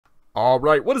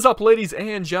Alright, what is up ladies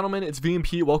and gentlemen, it's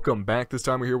VMP, welcome back. This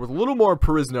time we're here with a little more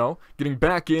Perisno, getting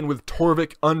back in with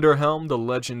Torvik Underhelm, the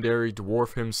legendary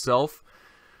dwarf himself.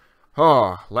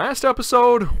 Last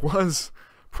episode was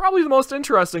probably the most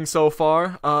interesting so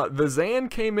far. The Zann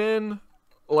came in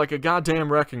like a goddamn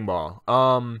wrecking ball.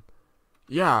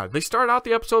 Yeah, they started out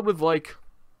the episode with like,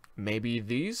 maybe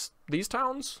these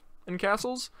towns and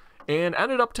castles, and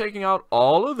ended up taking out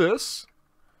all of this.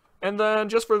 And then,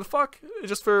 just for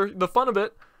the fun of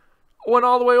it, went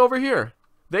all the way over here.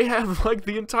 They have, like,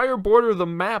 the entire border of the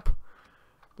map.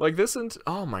 Like, this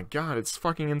oh my god, it's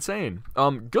fucking insane.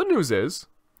 Good news is,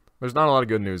 there's not a lot of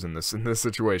good news in this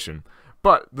situation.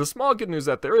 But, the small good news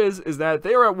that there is that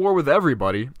they are at war with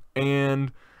everybody,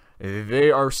 and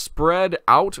they are spread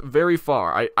out very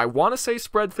far. I want to say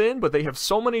spread thin, but they have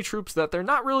so many troops that they're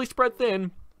not really spread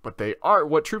thin, but they are,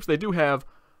 what troops they do have,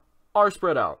 are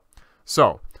spread out.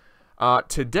 So,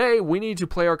 today, we need to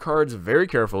play our cards very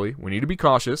carefully. We need to be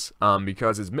cautious,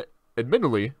 because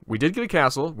admittedly, we did get a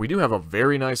castle. We do have a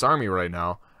very nice army right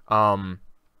now.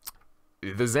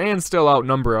 The Zann still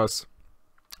outnumber us.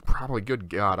 Probably, good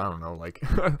god, I don't know, like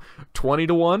 20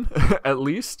 to 1 at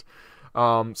least.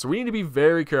 So we need to be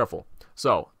very careful.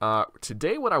 So,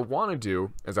 today what I want to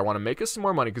do is I want to make us some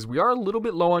more money, because we are a little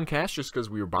bit low on cash just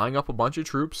because we were buying up a bunch of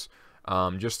troops,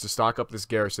 just to stock up this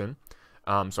garrison.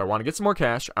 So I want to get some more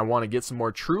cash, I want to get some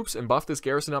more troops and buff this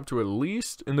garrison up to at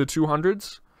least in the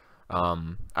 200s.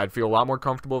 I'd feel a lot more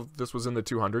comfortable if this was in the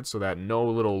 200s so that no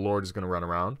little lord is going to run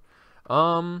around.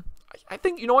 I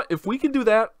think, you know what, if we can do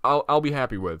that, I'll be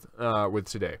happy with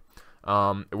today.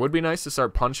 It would be nice to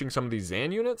start punching some of these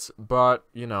Zann units, but,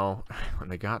 you know, when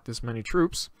they got this many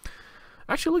troops.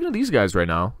 Actually, looking at these guys right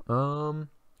now,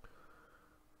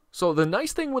 so the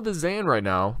nice thing with the Zann right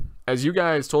now, as you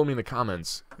guys told me in the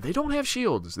comments, they don't have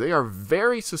shields. They are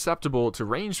very susceptible to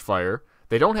ranged fire.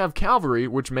 They don't have cavalry,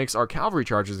 which makes our cavalry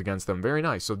charges against them very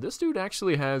nice. So this dude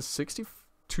actually has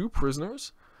 62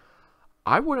 prisoners.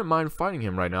 I wouldn't mind fighting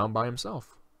him right now by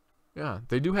himself. Yeah,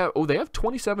 they do have, they have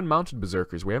 27 mounted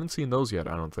berserkers. We haven't seen those yet,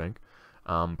 I don't think.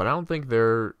 But I don't think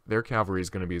their cavalry is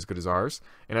going to be as good as ours.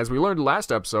 And as we learned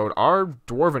last episode, our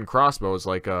dwarven crossbow is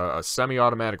like a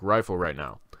semi-automatic rifle right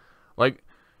now. Like,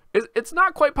 it's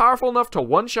not quite powerful enough to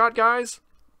one-shot guys,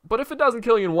 but if it doesn't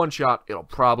kill you in one shot, it'll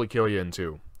probably kill you in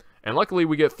two. And luckily,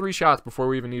 we get 3 shots before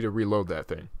we even need to reload that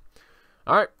thing.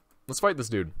 Alright, let's fight this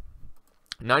dude.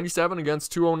 97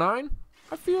 against 209.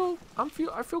 I feel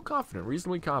confident,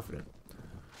 reasonably confident.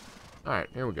 Alright,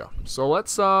 here we go. So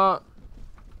let's, where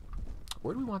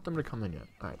do we want them to come in yet?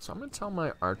 Alright, so I'm going to tell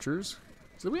my archers.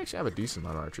 So we actually have a decent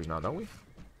amount of archers now, don't we?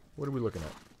 What are we looking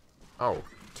at? Oh,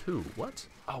 2. What?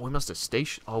 Oh, we must have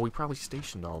stationed. Oh, we probably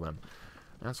stationed all of them.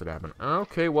 That's what happened.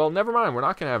 Okay, well, never mind. We're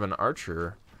not going to have an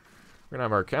archer. We're going to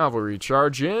have our cavalry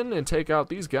charge in and take out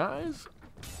these guys.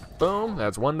 Boom.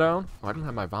 That's 1 down. Oh, I don't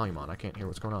have my volume on. I can't hear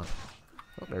what's going on.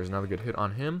 Oh, there's another good hit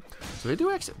on him. So they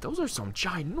do actually. Those are some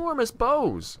ginormous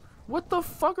bows. What the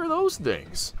fuck are those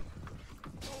things?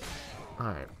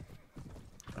 Alright.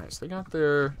 Alright, so they got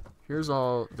their. Here's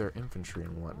all their infantry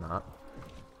and whatnot.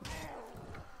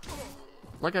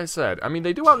 Like I said, I mean,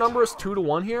 they do outnumber us 2 to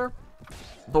 1 here,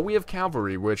 but we have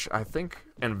cavalry, which I think,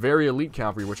 and very elite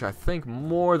cavalry, which I think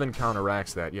more than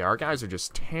counteracts that. Yeah, our guys are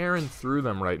just tearing through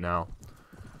them right now.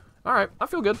 Alright, I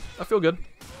feel good. I feel good.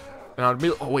 And I'd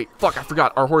be, oh wait, fuck, I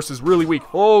forgot. Our horse is really weak.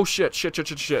 Oh shit.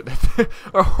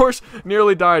 Our horse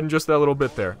nearly died in just that little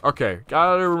bit there. Okay,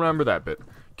 gotta remember that bit.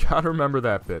 Gotta remember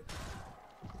that bit.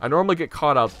 I normally get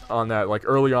caught out on that, like,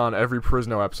 early on every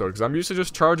Perisno episode, because I'm used to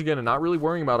just charging in and not really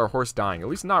worrying about our horse dying, at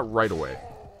least not right away.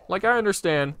 Like, I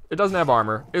understand, it doesn't have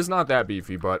armor, it's not that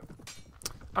beefy, but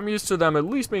I'm used to them at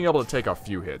least being able to take a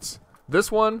few hits.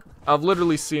 This one, I've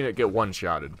literally seen it get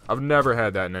one-shotted. I've never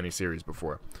had that in any series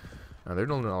before. Now, they're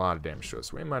doing a lot of damage to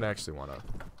us. We might actually want to...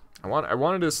 I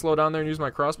wanted to slow down there and use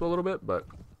my crossbow a little bit, but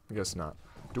I guess not.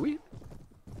 Do we...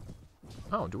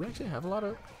 Oh, do we actually have a lot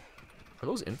of... Are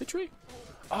those infantry?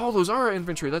 Oh, those are our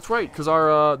infantry. That's right, because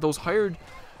our those hired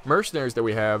mercenaries that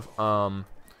we have,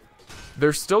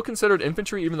 they're still considered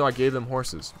infantry even though I gave them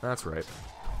horses. That's right.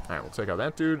 Alright, we'll take out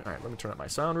that dude. Alright, let me turn up my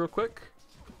sound real quick.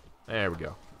 There we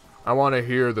go. I want to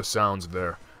hear the sounds of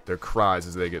their cries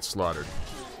as they get slaughtered.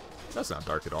 That's not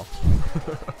dark at all.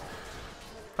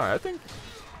 Alright, I think...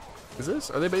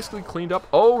 Are they basically cleaned up?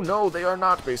 Oh, no, they are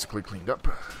not basically cleaned up.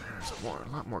 There's a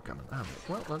lot more coming.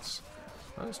 Well, let's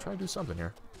try to do something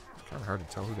here. Kind of hard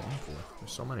to tell who to aim for.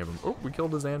 There's so many of them. Oh, we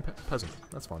killed a Zann peasant.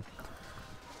 That's fun.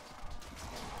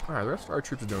 Alright, the rest of our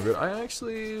troops are doing good. I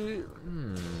actually...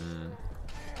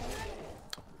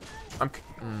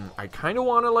 I kind of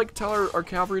want to, like, tell our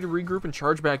cavalry to regroup and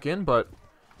charge back in, but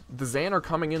the Zann are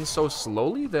coming in so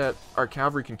slowly that our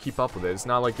cavalry can keep up with it. It's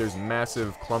not like there's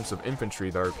massive clumps of infantry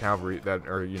that are cavalry that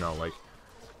are, you know, like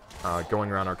going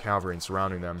around our cavalry and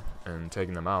surrounding them and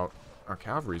taking them out. Our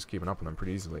cavalry's keeping up with them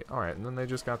pretty easily. Alright, and then they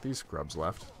just got these scrubs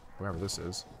left. Whoever this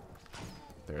is.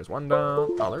 There's one down.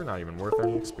 Oh, they're not even worth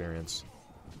any experience.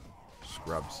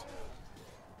 Scrubs.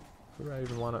 Who do I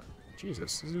even want to...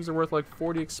 Jesus, these dudes are worth like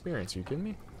 40 experience. Are you kidding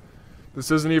me? This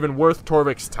isn't even worth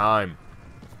Torvik's time.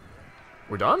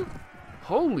 We're done?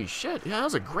 Holy shit. Yeah, that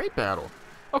was a great battle.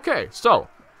 Okay, so.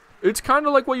 It's kind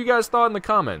of like what you guys thought in the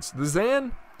comments. The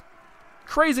Zann,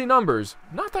 crazy numbers.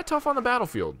 Not that tough on the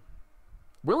battlefield.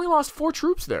 We only lost 4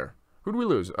 troops there. Who did we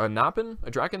lose? A Nappen?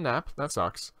 A Draken Nap? That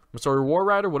sucks. Sorry, War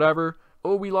Rider, whatever.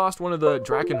 Oh, we lost one of the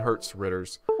Drakenherz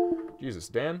Ritters. Jesus,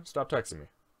 Dan, stop texting me.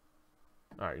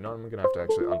 Alright, you know, I'm gonna have to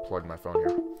actually unplug my phone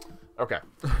here. Okay,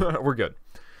 we're good.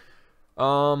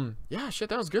 Yeah, shit,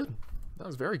 that was good. That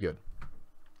was very good.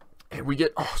 And we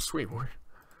get, oh, sweet.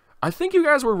 I think you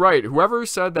guys were right. Whoever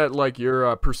said that, like,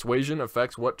 your persuasion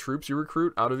affects what troops you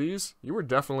recruit out of these, you were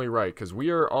definitely right, because we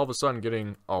are all of a sudden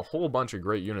getting a whole bunch of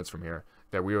great units from here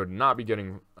that we would not be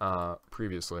getting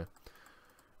previously.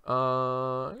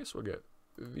 I guess we'll get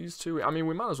these two. I mean,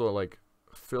 we might as well, like,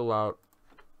 fill out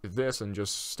this and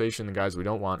just station the guys we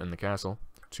don't want in the castle.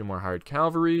 2 more hired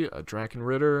cavalry, a Draken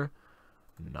Ritter.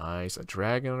 Nice, a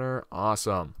Dragoner.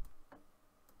 Awesome.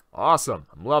 Awesome.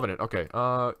 I'm loving it. Okay,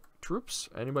 troops?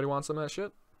 Anybody want some of that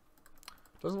shit?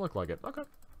 Doesn't look like it. Okay.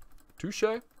 Touche.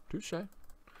 Touche.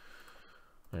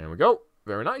 There we go.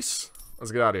 Very nice.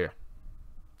 Let's get out of here.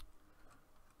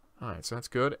 Alright, so that's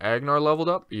good. Agnar leveled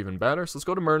up. Even better. So let's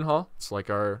go to Mernhall. It's like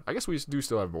our... I guess we do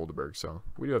still have Volderberg, so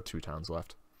we do have 2 towns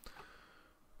left.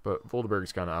 But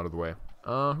Volderberg's kind of out of the way.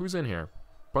 Who's in here?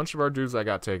 Bunch of our dudes that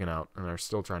got taken out and are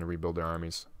still trying to rebuild their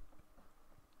armies.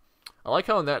 I like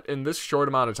how in this short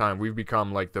amount of time we've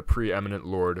become like the preeminent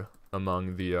lord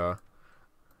among the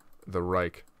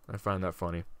Reich. I find that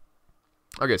funny.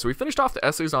 Okay, so we finished off the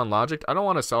essays on logic. I don't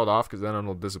want to sell it off because then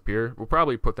it'll disappear. We'll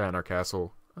probably put that in our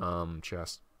castle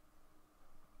chest.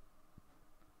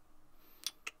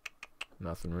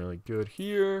 Nothing really good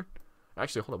here.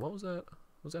 Actually, hold on. What was that?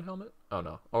 Was that helmet? Oh,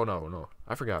 no. Oh, no, no.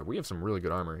 I forgot. We have some really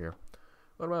good armor here.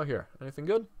 What about here? Anything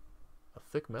good? A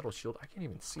thick metal shield. I can't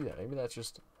even see that. Maybe that's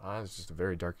just... it's just a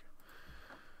very dark...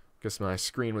 Guess my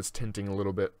screen was tinting a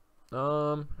little bit.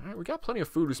 Alright, we got plenty of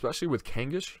food, especially with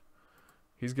Kangish.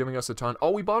 He's giving us a ton. Oh,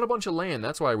 we bought a bunch of land.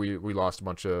 That's why we lost a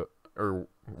bunch of... Or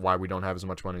why we don't have as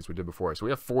much money as we did before. So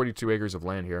we have 42 acres of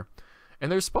land here.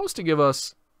 And they're supposed to give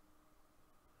us...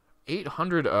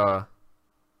 800,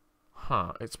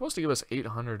 It's supposed to give us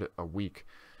 800 a week.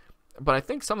 But I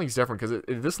think something's different, because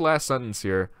this last sentence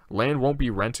here, land won't be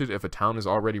rented if a town is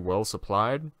already well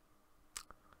supplied.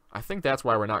 I think that's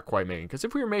why we're not quite making. Because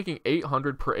if we were making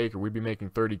 800 per acre, we'd be making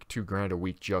 32 grand a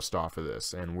week just off of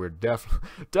this. And we're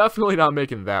definitely not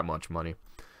making that much money.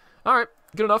 Alright,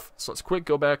 good enough. So let's quick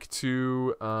go back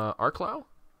to Arklow.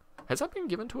 Has that been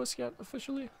given to us yet,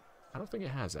 officially? I don't think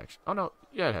it has, actually. Oh, no.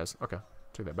 Yeah, it has. Okay.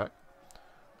 Take that back.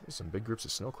 There's some big groups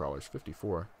of snow crawlers.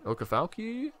 54.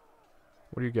 Ilkafalki?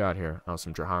 What do you got here? Oh,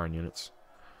 some Draharan units.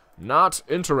 Not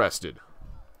interested.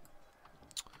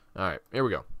 Alright, here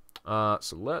we go.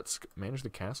 So let's manage the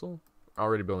castle.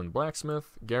 Already building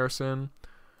blacksmith, garrison.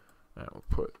 Alright, we'll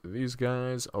put these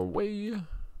guys away.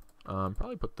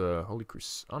 Probably put the Holy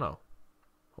Crusade. Oh no.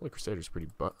 Holy Crusader's pretty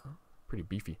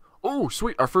beefy. Oh,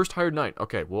 sweet! Our first hired knight.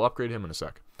 Okay, we'll upgrade him in a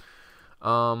sec.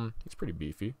 He's pretty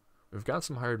beefy. We've got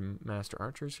some hired master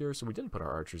archers here, so we didn't put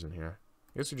our archers in here.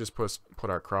 I guess we just put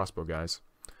our crossbow guys.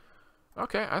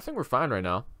 Okay, I think we're fine right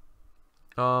now.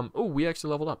 Oh, we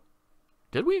actually leveled up.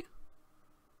 Did we?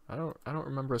 I don't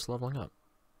remember us leveling up.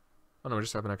 Oh no, we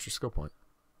just have an extra skill point.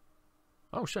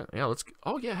 Oh shit, yeah,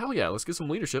 oh yeah, hell yeah, let's get some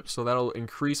leadership, so that'll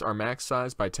increase our max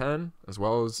size by 10, as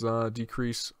well as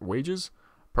decrease wages.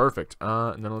 Perfect.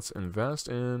 And then let's invest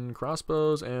in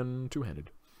crossbows and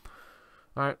two-handed.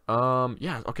 Alright,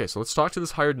 yeah, okay, so let's talk to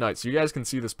this hired knight, so you guys can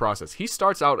see this process. He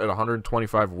starts out at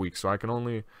 125 a week, so I can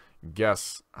only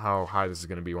guess how high this is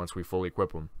going to be once we fully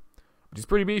equip him. But he's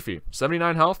pretty beefy.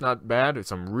 79 health, not bad. It's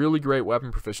some really great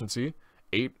weapon proficiency.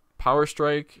 8 power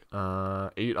strike,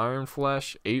 8 iron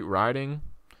flesh, 8 riding.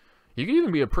 He could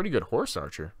even be a pretty good horse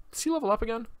archer. Does he level up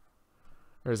again?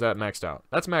 Or is that maxed out?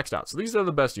 That's maxed out, so these are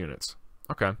the best units.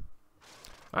 Okay.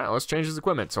 Alright, let's change his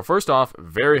equipment. So first off,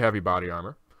 very heavy body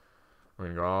armor. We're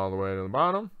going to go all the way to the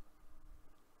bottom.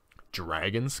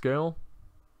 Dragon scale.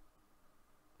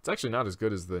 It's actually not as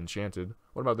good as the enchanted.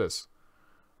 What about this?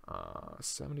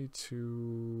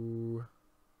 72.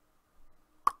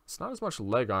 It's not as much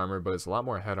leg armor, but it's a lot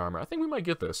more head armor. I think we might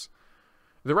get this.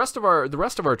 The rest of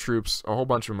our troops, a whole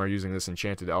bunch of them are using this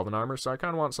enchanted elven armor, so I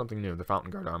kind of want something new, the Fountain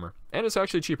Guard armor. And it's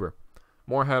actually cheaper.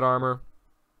 More head armor,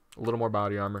 a little more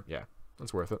body armor. Yeah,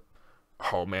 that's worth it.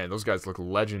 Oh man, those guys look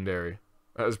legendary.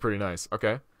 That is pretty nice.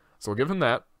 Okay, so we'll give him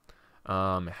that.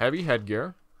 Heavy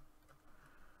headgear.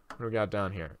 What do we got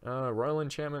down here? Royal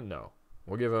enchantment? No.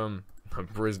 We'll give him a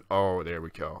Perisno. Oh, there we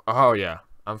go. Oh yeah,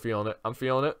 I'm feeling it. I'm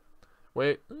feeling it.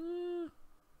 Wait.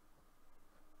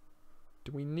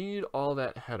 Do we need all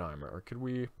that head armor, or could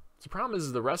we? The problem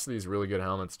is the rest of these really good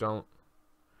helmets don't.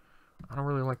 I don't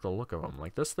really like the look of them.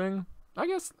 Like this thing, I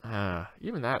guess.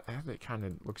 Even that it kind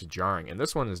of looks jarring, and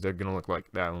this one is gonna look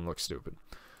like that one looks stupid.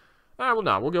 Alright, well,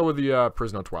 no, we'll go with the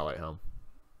Perisno Twilight helm.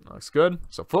 Looks good.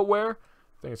 So footwear,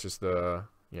 I think it's just the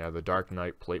Dark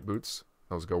Knight plate boots.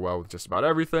 Those go well with just about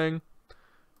everything.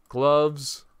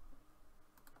 Gloves,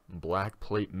 black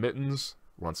plate mittens.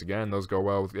 Once again, those go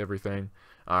well with everything.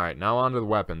 Alright, now on to the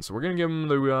weapons. So we're going to give him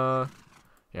the,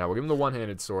 we'll give him the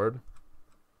one-handed sword.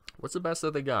 What's the best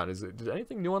that they got? Did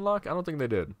anything new unlock? I don't think they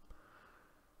did.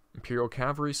 Imperial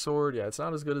Cavalry Sword. Yeah, it's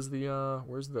not as good as the,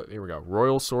 here we go.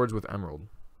 Royal Swords with Emerald.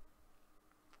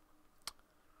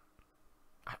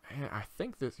 I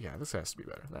think this, this has to be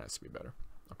better. That has to be better.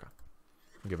 Okay.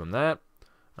 Give him that.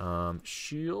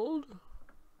 Shield.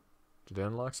 Did they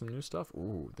unlock some new stuff?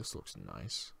 Ooh, this looks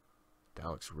nice. That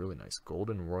looks really nice.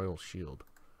 Golden Royal Shield.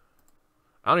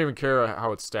 I don't even care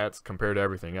how its stats compare to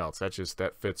everything else.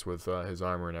 That fits with his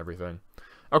armor and everything.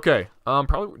 Okay.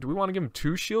 Probably. Do we want to give him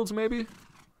 2 shields maybe?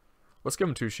 Let's give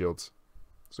him 2 shields.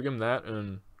 So give him that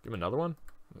and give him another one.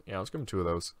 Yeah, let's give him 2 of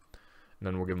those, and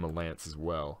then we'll give him a lance as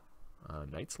well.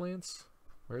 Knight's Lance.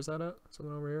 Where is that at?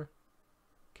 Something over here.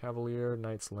 Cavalier,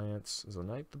 Knight's Lance. Is a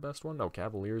Knight the best one? No,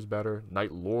 Cavalier's better.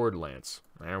 Knight Lord Lance.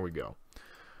 There we go.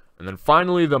 And then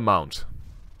finally the mount.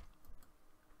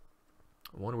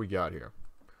 What do we got here?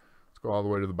 Let's go all the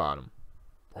way to the bottom.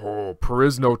 Oh,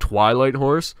 Perisno Twilight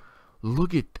Horse.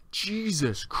 Look at,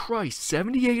 Jesus Christ,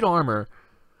 78 armor,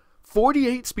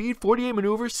 48 speed, 48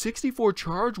 maneuver, 64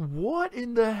 charge. What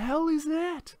in the hell is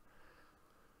that?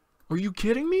 Are you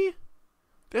kidding me?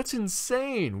 That's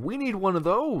insane. We need one of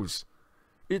those.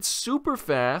 It's super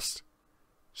fast,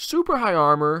 super high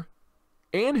armor,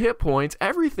 and hit points.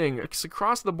 Everything. It's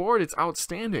across the board. It's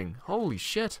outstanding. Holy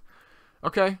shit.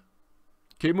 Okay.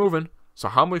 Keep moving. So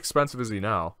how expensive is he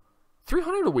now?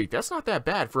 300 a week. That's not that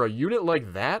bad for a unit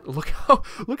like that. Look how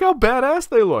badass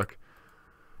they look.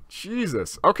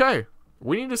 Jesus. Okay.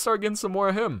 We need to start getting some more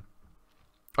of him.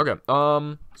 Okay.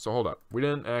 So hold up. We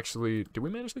didn't actually. Did we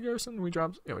manage the garrison? We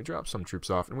dropped some troops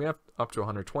off, and we have up to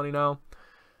 120 now.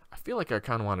 I feel like I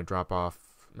kind of want to drop off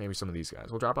maybe some of these guys.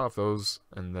 We'll drop off those,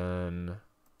 and then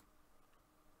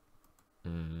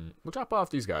we'll drop off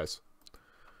these guys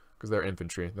because they're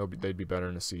infantry. They'd be better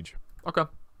in a siege. Okay,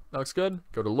 that looks good.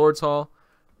 Go to Lord's Hall,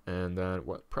 and then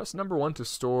what? Press number 1 to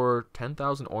store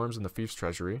 10,000 orms in the fief's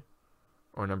treasury,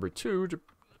 or number 2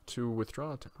 to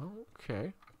withdraw.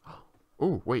 Okay.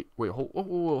 Oh wait,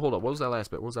 hold up. What was that last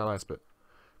bit?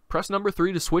 Press number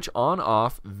 3 to switch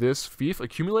on/off this fief,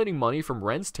 accumulating money from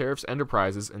rents, tariffs,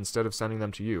 enterprises instead of sending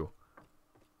them to you.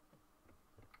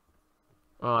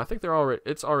 I think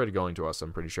it's already going to us.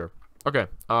 I'm pretty sure. Okay,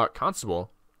 constable.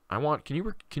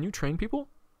 Can you train people?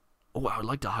 Oh, I would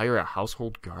like to hire a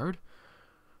household guard.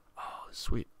 Oh,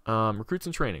 sweet. Recruits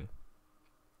and training.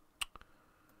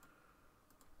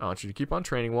 I want you to keep on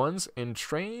training ones and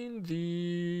train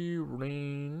the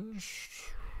ranged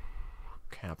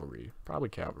cavalry. Probably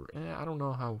cavalry. I don't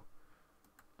know how.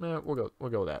 We'll go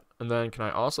with that. And then can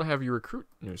I also have you recruit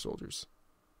new soldiers?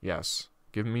 Yes.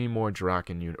 Give me more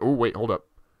Draken units. Oh wait, hold up.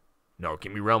 No,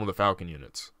 give me Realm of the Falcon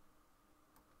units.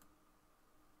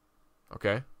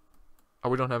 Okay. Oh,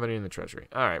 we don't have any in the treasury.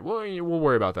 All right. We'll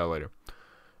worry about that later.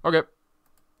 Okay.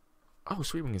 Oh,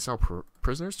 sweet. We can sell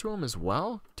prisoners to him as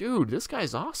well? Dude, this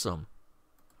guy's awesome.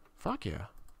 Fuck yeah.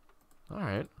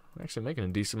 Alright. We're actually making a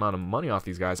decent amount of money off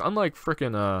these guys. Unlike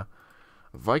frickin'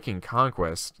 Viking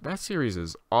Conquest, that series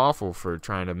is awful for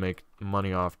trying to make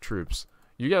money off troops.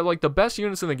 You get, like, the best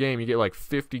units in the game, you get, like,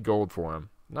 50 gold for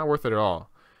them. Not worth it at all.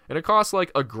 And it costs,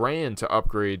 like, $1,000 to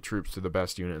upgrade troops to the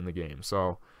best unit in the game.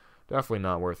 So, definitely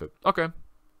not worth it. Okay.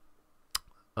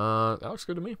 That looks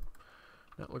good to me.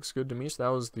 That looks good to me. So that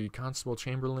was the Constable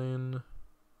Chamberlain.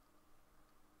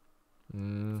 I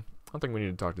don't think we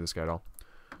need to talk to this guy at all.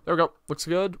 There we go. Looks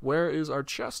good. Where is our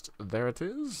chest? There it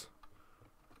is.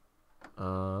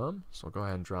 So I'll go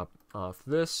ahead and drop off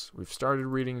this. We've started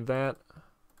reading that.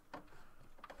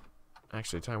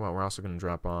 Actually, tell you what, we're also going to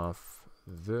drop off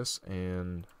this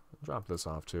and drop this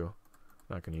off too.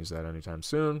 Not going to use that anytime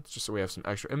soon. It's just so we have some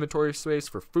extra inventory space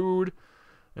for food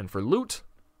and for loot.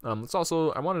 Let's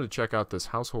also, I wanted to check out this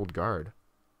household guard.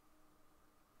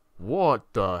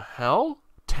 What the hell?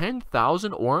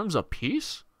 10,000 orms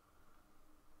apiece?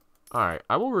 Alright,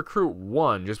 I will recruit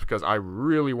one just because I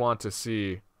really want to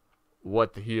see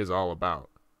what he is all about.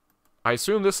 I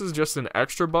assume this is just an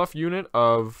extra buff unit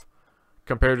of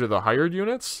compared to the hired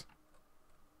units.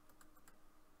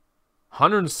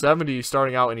 170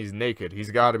 starting out and he's naked.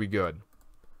 He's got to be good.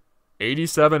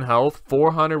 87 health,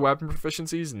 400 weapon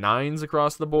proficiencies, 9s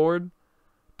across the board.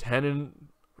 10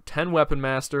 weapon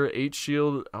master, 8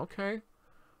 shield. Okay.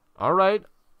 All right.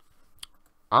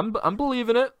 I'm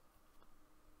believing it.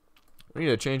 We need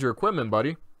to change your equipment,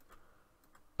 buddy.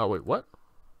 Oh wait, what?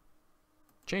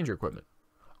 Change your equipment.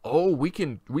 Oh, we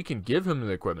can give him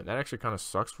the equipment. That actually kind of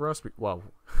sucks for us. Well,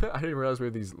 I didn't realize we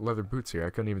had these leather boots here. I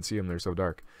couldn't even see them. They're so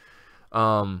dark.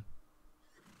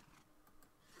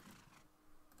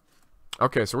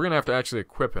 Okay, so we're gonna have to actually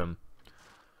equip him.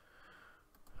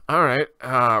 Alright,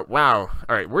 wow.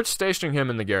 Alright, we're stationing him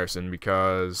in the garrison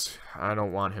because I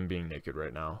don't want him being naked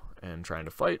right now and trying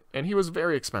to fight. And he was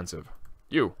very expensive.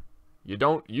 You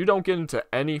don't get into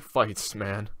any fights,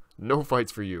 man. No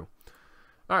fights for you.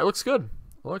 Alright, looks good.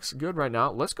 Looks good right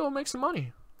now. Let's go make some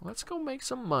money. Let's go make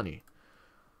some money.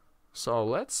 So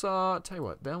let's tell you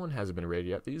what, that one hasn't been raided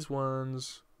yet. These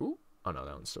ones, ooh, oh no,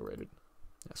 that one's still raided.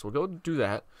 Yeah, so we'll go do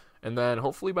that. And then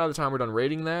hopefully by the time we're done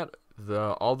raiding that,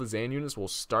 all the Zann units will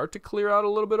start to clear out a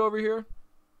little bit over here.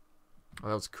 Oh,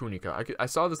 that was Kunika. I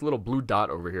saw this little blue dot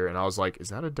over here, and I was like, is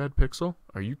that a dead pixel?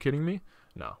 Are you kidding me?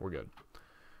 No, we're good.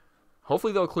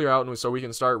 Hopefully they'll clear out, and so we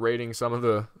can start raiding some of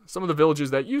the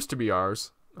villages that used to be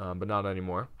ours, but not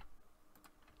anymore.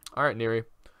 All right, Neri.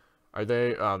 Are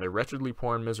they? They're wretchedly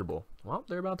poor and miserable. Well,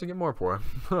 they're about to get more poor.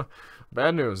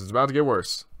 Bad news. It's about to get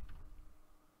worse.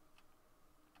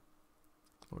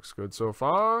 Looks good so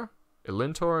far.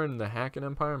 Elintor and the Hacken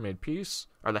Empire made peace.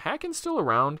 Are the Hackens still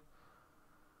around?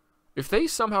 If they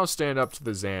somehow stand up to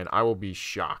the Zann, I will be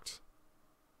shocked.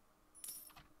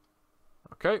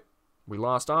 Okay. We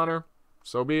lost honor.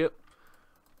 So be it.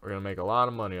 We're going to make a lot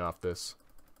of money off this.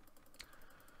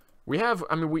 We have,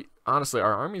 I mean, honestly,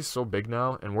 our army is so big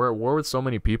now, and we're at war with so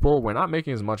many people, we're not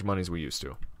making as much money as we used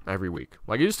to every week.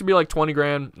 Like, it used to be like 20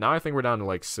 grand. Now I think we're down to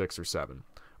like 6 or 7.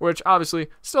 Which, obviously,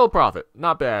 still a profit.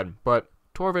 Not bad. But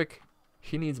Torvik,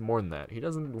 he needs more than that. He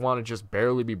doesn't want to just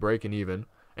barely be breaking even.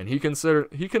 And he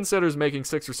considers making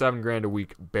 6 or 7 grand a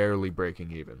week barely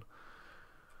breaking even.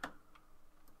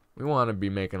 We want to be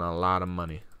making a lot of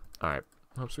money. Alright.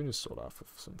 Oops, we just sold off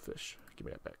some fish. Give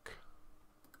me that back.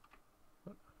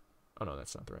 What? Oh, no,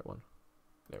 that's not the right one.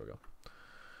 There we go.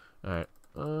 Alright.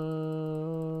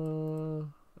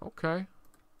 Okay.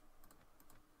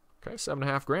 Okay,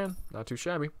 7.5 grand. Not too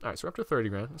shabby. Alright, so we're up to 30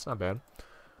 grand. That's not bad.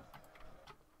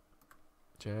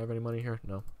 Do you have any money here?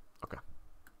 No? Okay.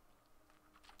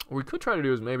 What we could try to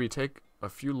do is maybe take a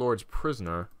few lords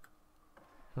prisoner.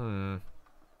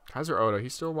 Kaiser Oda,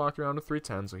 he's still walking around to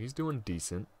 310, so he's doing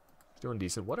decent. He's doing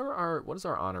decent. What is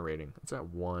our honor rating? It's at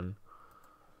 1.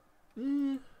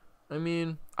 I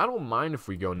mean, I don't mind if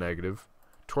we go negative.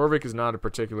 Torvik is not a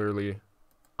particularly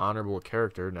honorable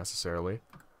character, necessarily.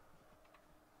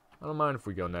 I don't mind if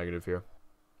we go negative here.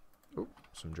 Ooh,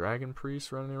 some dragon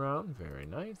priests running around. Very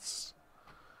nice.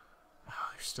 Oh,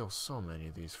 there's still so many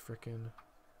of these frickin'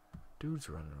 dudes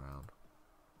running around.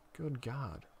 Good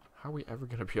God. How are we ever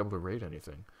going to be able to raid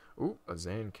anything? Ooh, a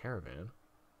Zann caravan.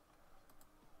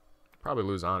 Probably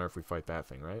lose honor if we fight that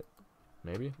thing, right?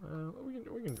 Maybe?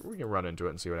 We can run into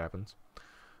it and see what happens.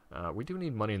 We do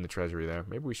need money in the treasury there.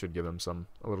 Maybe we should give them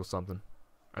a little something.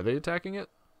 Are they attacking it?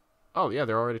 Oh, yeah,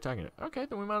 they're already attacking it. Okay,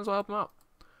 then we might as well help them out.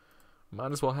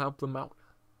 Might as well help them out.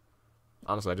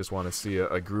 Honestly, I just want to see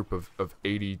a group of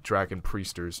 80 dragon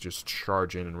priesters just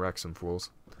charge in and wreck some fools.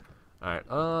 Alright,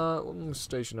 we'll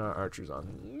station our archers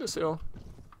on this hill.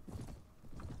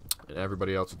 And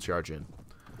everybody else will charge in.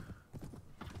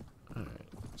 Alright,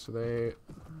 so they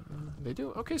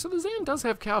do. Okay, so the Zann does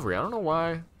have cavalry. I don't know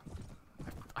why.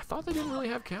 I thought they didn't really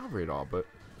have cavalry at all, but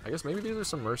I guess maybe these are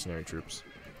some mercenary troops.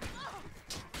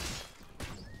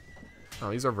 Oh,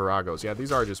 these are Viragos. Yeah,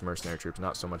 these are just mercenary troops,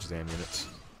 not so much Zann units.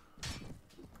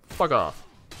 Fuck off.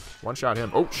 One shot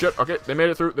him. Oh, shit. Okay, they made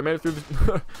it through. They made it through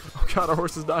the... Oh, God, our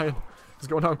horse is dying. It's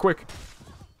going down quick.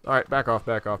 Alright, back off,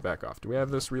 back off, back off. Do we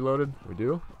have this reloaded? We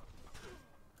do.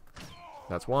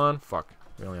 That's one. Fuck.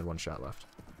 We only had one shot left.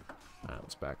 Alright,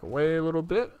 let's back away a little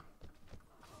bit.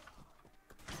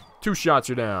 2 shots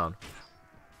are down.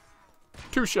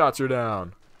 2 shots are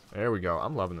down. There we go.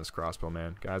 I'm loving this crossbow,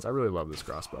 man. Guys, I really love this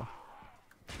crossbow.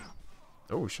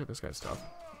 Oh, shit, this guy's tough.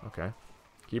 Okay.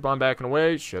 Keep on backing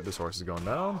away. Shit, this horse is going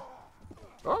down.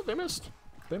 Oh, they missed.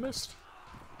 They missed.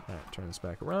 Alright, turn this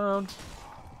back around.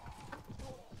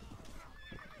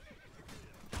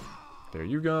 There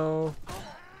you go.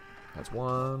 That's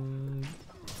one.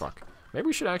 Fuck. Maybe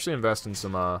we should actually invest in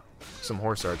some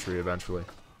horse archery eventually.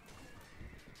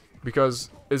 Because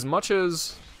as much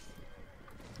as...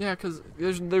 Yeah, because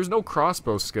there's no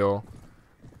crossbow skill.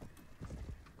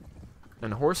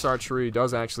 And horse archery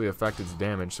does actually affect its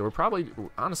damage. So we're probably...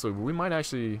 Honestly, we might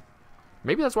actually...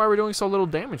 Maybe that's why we're doing so little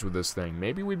damage with this thing.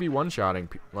 Maybe we'd be one-shotting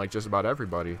like just about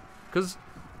everybody. Because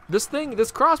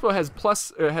this crossbow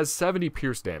has 70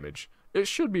 pierce damage. It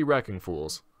should be wrecking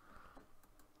fools.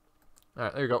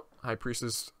 Alright, there you go. High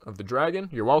Priestess of the Dragon.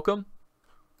 You're welcome.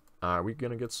 Are we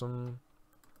gonna get some...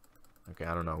 Okay,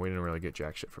 I don't know. We didn't really get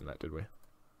jack shit from that, did we?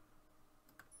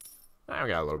 We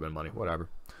got a little bit of money. Whatever.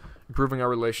 Improving our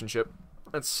relationship.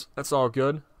 That's all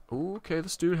good. Ooh, okay,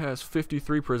 this dude has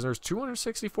 53 prisoners.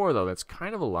 264, though. That's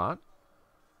kind of a lot.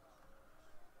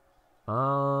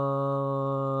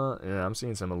 Yeah, I'm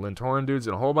seeing some Lintoran dudes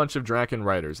and a whole bunch of Draken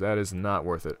riders. That is not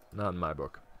worth it. Not in my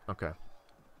book. Okay.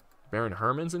 Baron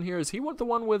Herman's in here. Is he the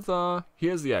one with,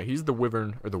 he's the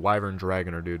Wyvern, or the Wyvern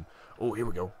Dragoner dude. Oh, here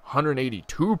we go.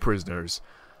 182 prisoners.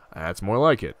 That's more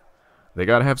like it. They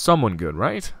gotta have someone good,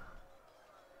 right?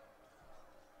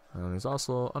 There's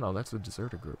also, oh no, that's the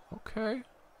deserter group. Okay.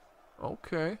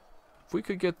 Okay. If we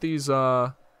could get these,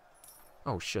 oh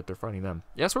shit, they're fighting them.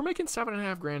 Yes, we're making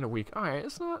 7.5 grand a week. Alright,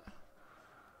 it's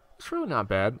really not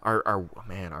bad. Our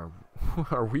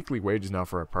weekly wages now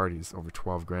for our parties over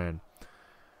 12 grand.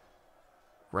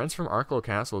 Rents from Arklow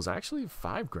Castle is actually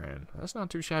 5 grand. That's not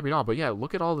too shabby at all. But yeah,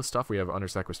 look at all the stuff we have under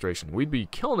sequestration. We'd be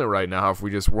killing it right now if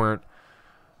we just weren't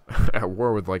at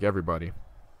war with like everybody.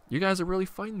 You guys are really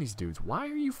fighting these dudes. Why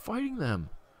are you fighting them?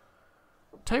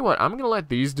 Tell you what, I'm gonna let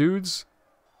these dudes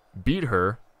beat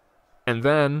her, and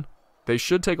then they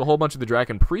should take a whole bunch of the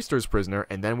Draken Priesters prisoner,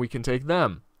 and then we can take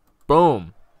them.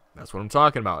 Boom. That's what I'm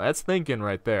talking about. That's thinking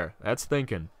right there. That's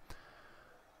thinking.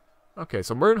 Okay,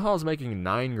 so Murdenhall's making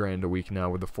 9 grand a week now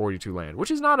with the 42 land, which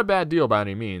is not a bad deal by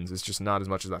any means. It's just not as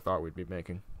much as I thought we'd be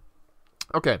making.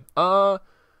 Okay, no.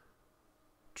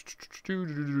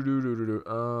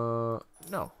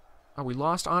 Oh, we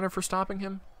lost honor for stopping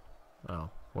him? Oh,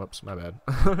 whoops, my bad.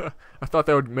 I thought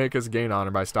that would make us gain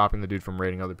honor by stopping the dude from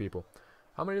raiding other people.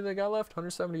 How many do they got left?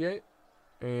 178?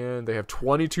 And they have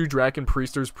 22 Draken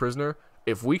Priesters prisoner.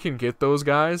 If we can get those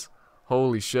guys,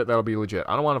 holy shit, that'll be legit.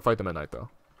 I don't want to fight them at night, though.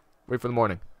 Wait for the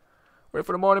morning. Wait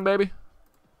for the morning, baby.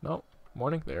 No,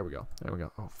 morning? There we go. There we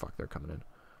go. Oh, fuck, they're coming in.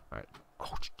 Alright.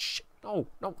 Oh, shit. No.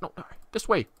 This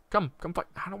way. Come fight.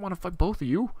 I don't want to fight both of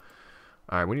you.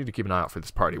 Alright, we need to keep an eye out for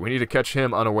this party. We need to catch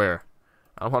him unaware.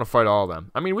 I don't want to fight all of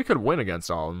them. I mean, we could win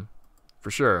against all of them,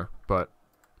 for sure, but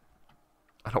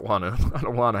I don't want to. I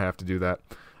don't want to have to do that.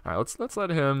 All right, let's let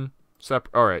him.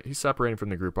 All right, he's separating from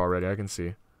the group already. I can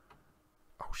see.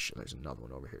 Oh shit, there's another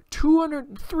one over here.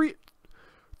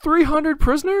 300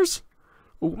 prisoners.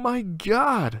 Oh my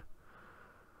god.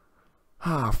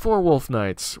 4 Wolf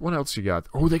Knights. What else you got?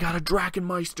 Oh, they got a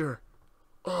Drakenmeister.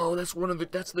 Oh, that's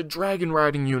the dragon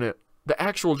riding unit. The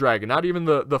actual dragon, not even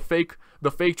the fake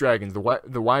dragons,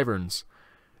 the wyverns.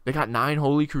 They got 9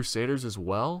 Holy Crusaders as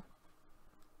well.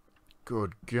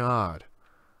 Good God.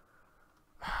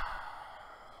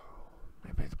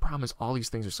 Maybe the problem is all these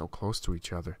things are so close to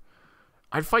each other.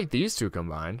 I'd fight these two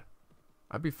combined.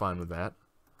 I'd be fine with that.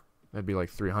 That'd be like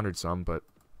 300 some, but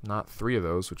not 3 of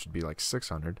those, which would be like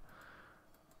 600.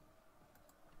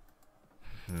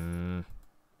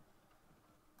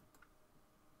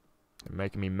 They're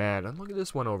making me mad. And look at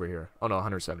this one over here. Oh no,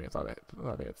 170. I thought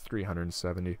they had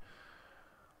 370.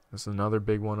 This is another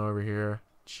big one over here.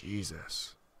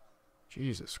 Jesus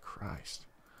Christ.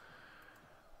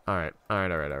 Alright.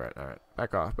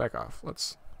 Back off.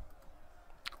 Let's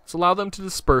allow them to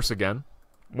disperse again.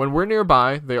 When we're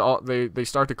nearby, they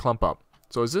start to clump up.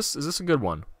 So is this a good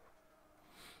one?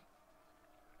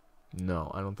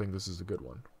 No, I don't think this is a good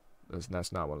one.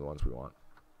 That's not one of the ones we want.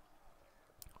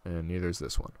 And neither is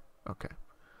this one. Okay.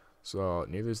 So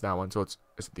neither is that one. So is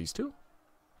it these two?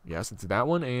 Yes, it's that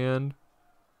one and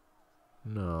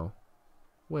no.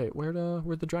 Wait, where'd the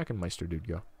Drakenmeister dude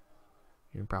go?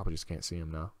 You probably just can't see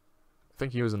him now. I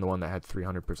think he was in the one that had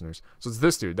 300 prisoners. So it's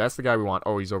this dude. That's the guy we want.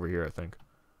 Oh, he's over here, I think.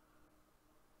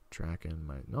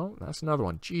 Drakenmeister. No, that's another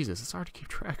one. Jesus, it's hard to keep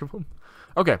track of them.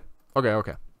 Okay.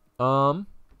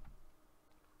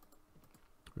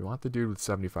 We want the dude with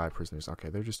 75 prisoners. Okay,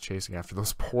 they're just chasing after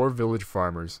those poor village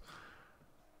farmers.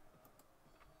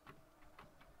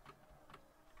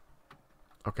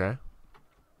 Okay.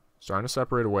 Starting to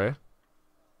separate away.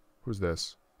 Who's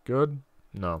this? Good?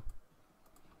 No.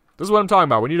 This is what I'm talking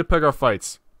about. We need to pick our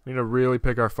fights. We need to really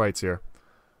pick our fights here.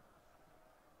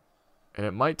 And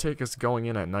it might take us going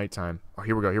in at nighttime. Oh,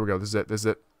 here we go. Here we go. This is it. This is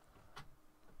it.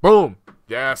 Boom.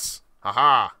 Yes.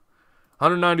 Haha.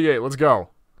 198. Let's go.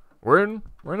 We're in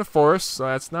a forest, so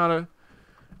that's not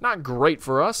great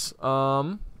for us.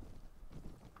 I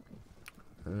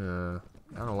don't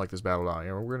like this battle at all.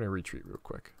 Yeah, we're gonna retreat real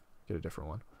quick. Get a different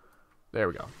one. There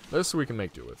we go. This we can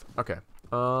make do with. Okay.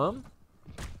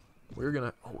 We're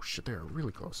gonna. Oh shit, they're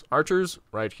really close. Archers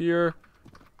right here.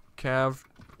 Cav,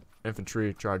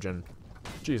 infantry, charge in.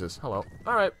 Jesus, hello.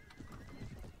 All right.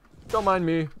 Don't mind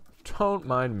me. Don't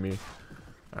mind me.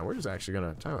 Alright, we're just actually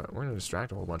gonna tell you what, we're gonna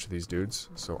distract a whole bunch of these dudes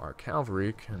so our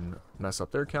cavalry can mess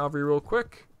up their cavalry real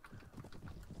quick.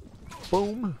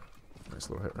 Boom. Nice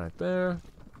little hit right there.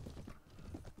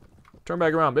 Turn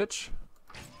back around, bitch.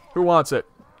 Who wants it?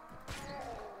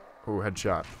 Ooh,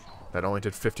 headshot. That only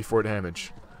did 54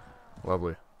 damage.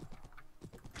 Lovely.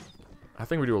 I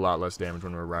think we do a lot less damage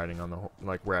when we're riding on the whole,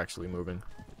 like we're actually moving.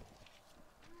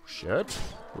 Shit.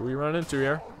 Who are we running into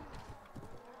here?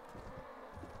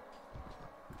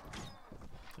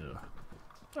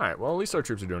 Alright, well, at least our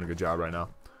troops are doing a good job right now.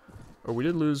 Oh, we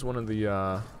did lose one of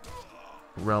the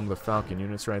Realm of the Falcon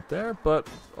units right there, but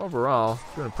overall,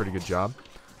 doing a pretty good job.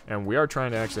 And we are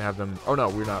trying to actually have them... Oh, no,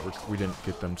 we're not. We didn't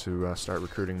get them to start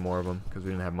recruiting more of them because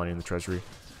we didn't have money in the treasury.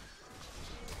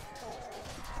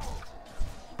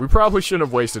 We probably shouldn't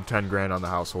have wasted 10 grand on the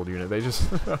household unit. They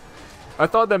just... I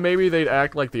thought that maybe they'd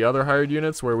act like the other hired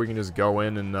units where we can just go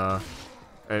in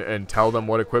and tell them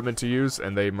what equipment to use,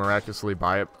 and they miraculously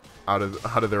buy it out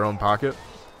of their own pocket.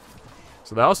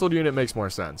 So the household unit makes more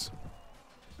sense.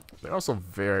 They're also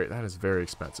that is very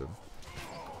expensive.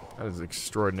 That is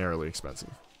extraordinarily expensive.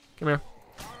 Come here.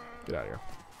 Get out of here.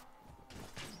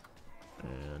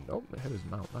 And oh, my head is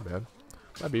mount. My bad.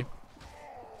 Might be.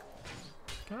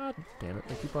 God damn it!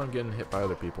 They keep on getting hit by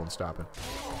other people and stopping.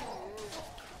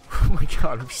 Oh my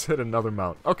god! We just hit another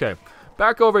mount. Okay.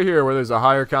 Back over here where there's a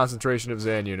higher concentration of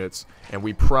Zann units, and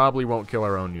we probably won't kill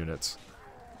our own units.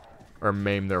 Or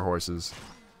maim their horses.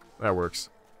 That works.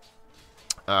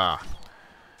 Ah.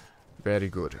 Very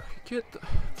good.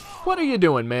 What are you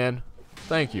doing, man?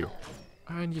 Thank you.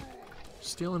 And you're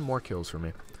stealing more kills from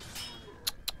me.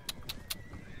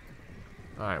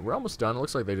 Alright, we're almost done. It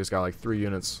looks like they just got like 3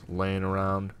 units laying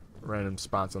around random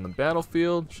spots on the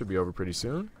battlefield. Should be over pretty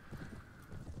soon.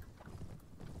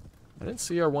 I didn't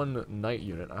see our one knight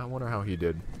unit. I wonder how he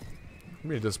did. I'd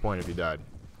be disappointed if he died.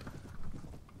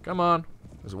 Come on.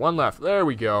 There's one left. There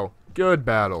we go. Good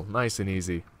battle. Nice and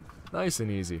easy. Nice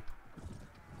and easy.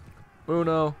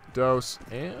 Uno, dos,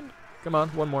 and... Come on,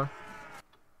 one more.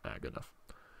 Ah, good enough.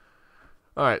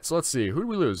 Alright, so let's see. Who did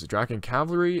we lose? Draken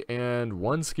Cavalry and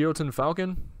 1 Skeleton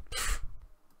Falcon? Pfft.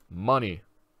 Money.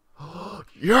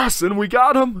 Yes, and we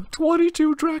got them!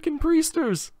 22 Draken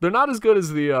Priesters! They're not as good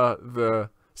as the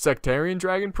Sectarian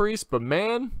Dragon Priest, but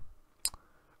man,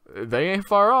 they ain't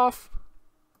far off.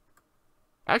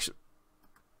 Actually,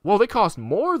 well, they cost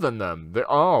more than them.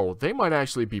 They might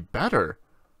actually be better.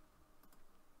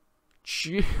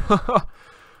 Gee,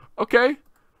 okay.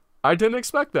 I didn't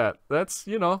expect that. That's,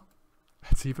 you know,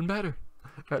 that's even better.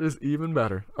 That is even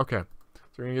better. Okay, so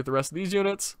we're gonna get the rest of these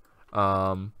units.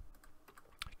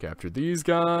 Capture these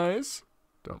guys.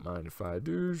 Don't mind if I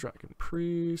do. Dragon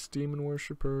Priest, Demon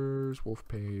Worshippers, Wolf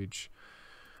Page.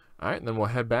 Alright, and then we'll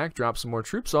head back, drop some more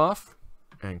troops off,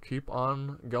 and keep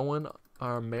on going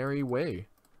our merry way.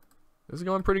 This is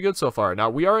going pretty good so far. Now,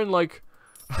 we are in, like,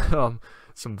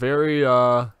 some very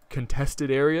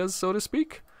contested areas, so to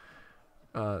speak.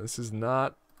 This is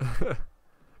not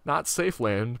not safe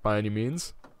land by any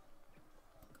means.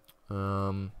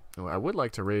 I would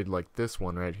like to raid, like, this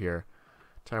one right here.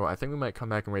 Tell you what, I think we might come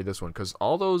back and raid this one, because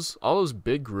all those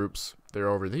big groups, they're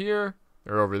over here,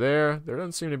 they're over there. There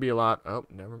doesn't seem to be a lot. Oh,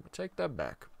 never. Take that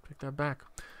back. Take that back.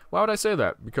 Why would I say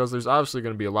that? Because there's obviously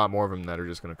going to be a lot more of them that are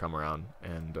just going to come around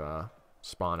and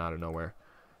spawn out of nowhere.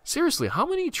 Seriously, how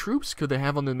many troops could they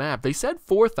have on the map? They said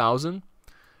 4,000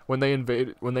 when they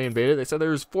invaded. They said there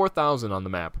was 4,000 on the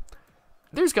map.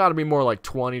 There's got to be more like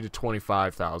 20 to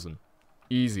 25,000.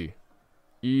 Easy,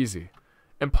 easy.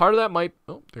 And part of that might...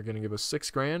 Oh, they're going to give us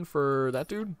 6 grand for that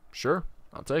dude? Sure,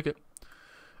 I'll take it.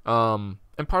 And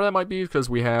part of that might be because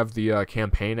we have the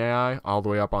campaign AI all the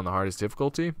way up on the hardest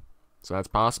difficulty. So that's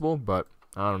possible, but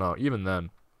I don't know. Even then.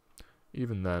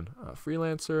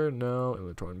 Freelancer, no.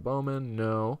 Illutorian Bowman,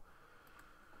 no.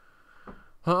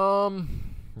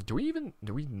 Do we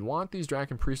want these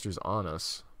Draken Priesters on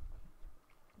us?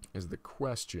 Is the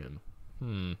question. I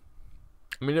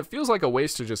mean, it feels like a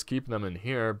waste to just keep them in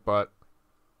here, but...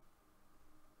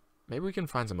 Maybe we can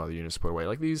find some other units to put away.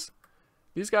 Like these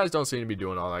guys don't seem to be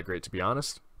doing all that great, to be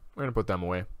honest. We're going to put them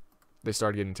away. They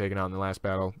started getting taken out in the last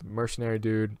battle. The mercenary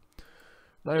dude.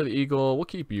 Knight of the Eagle. We'll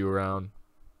keep you around.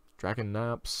 Dragon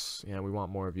Naps. Yeah, we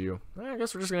want more of you. I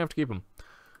guess we're just going to have to keep them.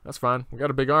 That's fine. We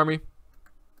got a big army.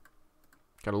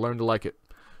 Got to learn to like it.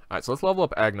 Alright, so let's level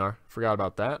up Agnar. Forgot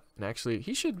about that. And actually,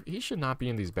 he should not be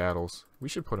in these battles. We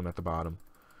should put him at the bottom.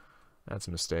 That's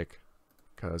a mistake.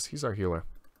 Because he's our healer.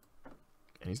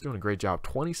 And he's doing a great job.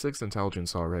 26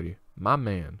 intelligence already. My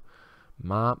man.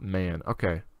 My man.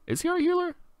 Okay. Is he our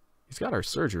healer? He's got our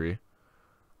surgery.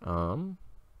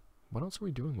 What else are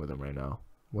we doing with him right now?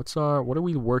 What are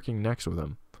we working next with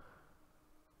him?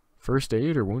 First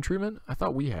aid or wound treatment? I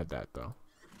thought we had that though.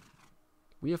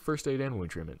 We have first aid and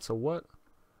wound treatment. So what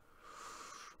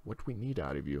do we need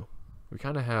out of you? We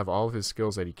kind of have all of his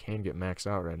skills that he can get maxed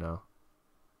out right now.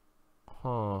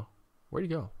 Huh. Where'd he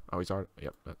go? Oh, he's already,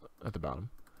 yep, at the bottom.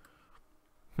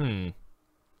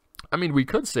 I mean, we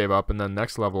could save up and then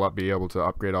next level up be able to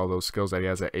upgrade all those skills that he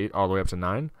has at 8 all the way up to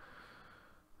 9.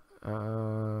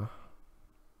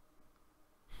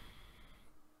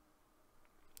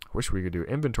 Wish we could do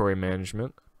inventory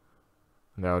management.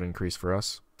 And that would increase for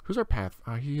us. Who's our path?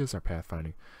 He is our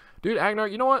pathfinding. Dude, Agnar,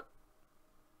 you know what?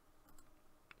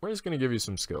 We're just going to give you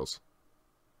some skills.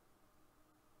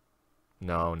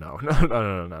 No.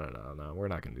 We're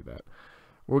not going to do that.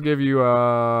 We'll give you,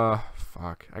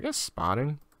 fuck. I guess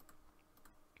spotting.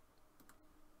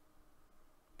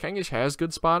 Kangish has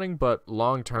good spotting, but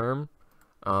long term,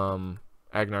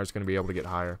 Agnar's going to be able to get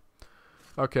higher.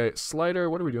 Okay, Slider,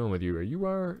 what are we doing with you?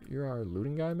 You're our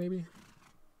looting guy, maybe?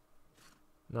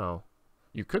 No.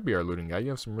 You could be our looting guy. You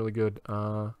have some really good,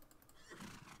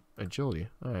 agility.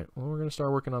 Alright, well, we're going to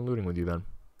start working on looting with you then.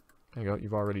 There you go.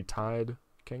 You've already tied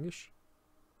Kangish?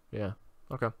 Yeah.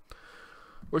 Okay.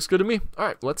 Looks good to me.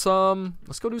 Alright, let's go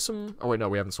do some... Oh, wait, no,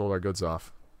 we haven't sold our goods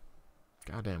off.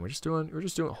 God damn, we're just doing...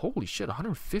 Holy shit,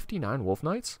 159 Wolf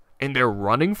Knights? And they're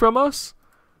running from us?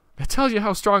 That tells you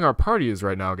how strong our party is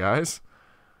right now, guys.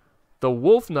 The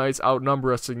Wolf Knights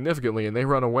outnumber us significantly, and they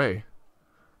run away.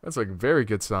 That's a very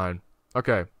good sign.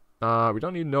 Okay. We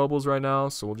don't need nobles right now,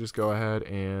 so we'll just go ahead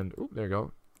and... Oop, there you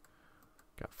go.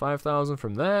 Got 5,000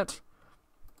 from that.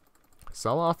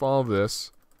 Sell off all of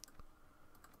this.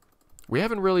 We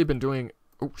haven't really been doing...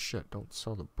 Oh, shit. Don't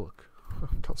sell the book.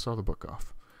 Don't sell the book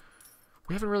off.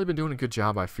 We haven't really been doing a good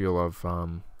job, I feel, of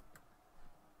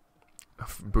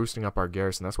boosting up our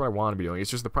garrison. That's what I want to be doing. It's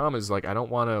just the problem is, like, I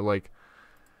don't want to, like...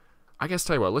 I guess,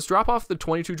 tell you what. Let's drop off the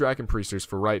 22 Draken Priesters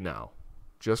for right now.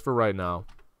 Just for right now.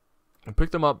 And pick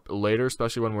them up later,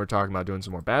 especially when we're talking about doing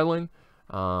some more battling.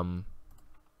 But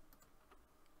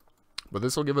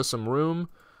this will give us some room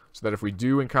so that if we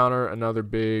do encounter another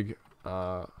big...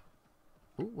 Ooh,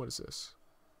 what is this?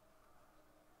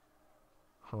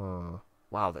 Huh.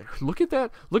 Wow, look at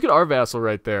that. Look at our vassal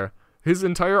right there. His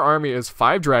entire army is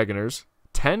 5 Dragoners,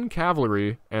 10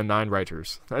 Cavalry, and 9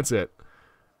 Reiters. That's it.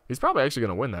 He's probably actually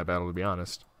going to win that battle, to be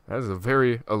honest. That is a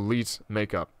very elite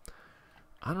makeup.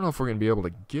 I don't know if we're going to be able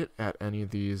to get at any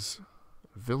of these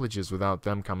villages without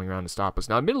them coming around to stop us.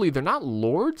 Now, admittedly, they're not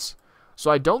lords,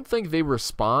 so I don't think they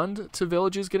respond to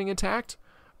villages getting attacked.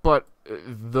 But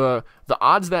the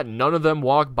odds that none of them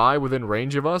walk by within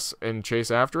range of us and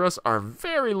chase after us are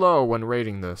very low when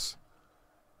raiding this.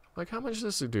 Like, how much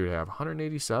does this dude have?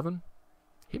 187?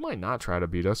 He might not try to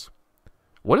beat us.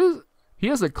 What is... He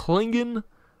has a Klingon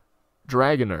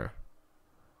Dragoner.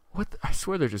 What? I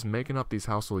swear they're just making up these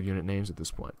household unit names at this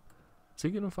point. Is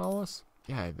he going to follow us?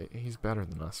 Yeah, he's better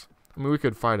than us. I mean, we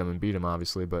could fight him and beat him,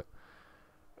 obviously, but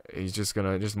he's just going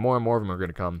to... Just more and more of them are going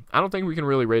to come. I don't think we can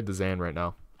really raid the Zann right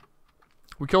now.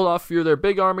 We killed off a few of their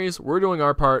big armies. We're doing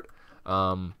our part.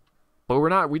 But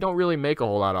we don't really make a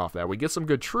whole lot off that. We get some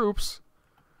good troops,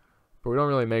 but we don't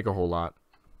really make a whole lot.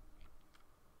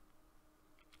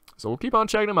 So we'll keep on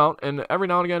checking them out, and every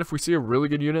now and again, if we see a really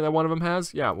good unit that one of them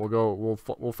has, yeah, we'll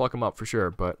fuck them up for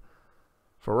sure. But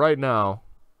for right now,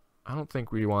 I don't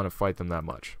think we want to fight them that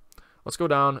much. Let's go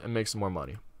down and make some more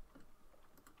money.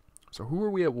 So who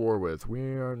are we at war with? We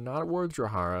are not at war with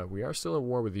Drahara. We are still at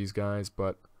war with these guys,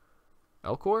 but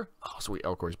Elcor? Oh, sweet,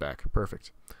 Elcor's back.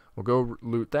 Perfect. We'll go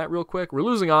loot that real quick. We're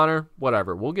losing honor.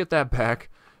 Whatever. We'll get that back.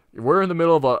 We're in the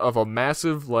middle of a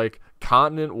massive, like,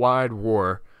 continent-wide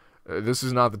war. This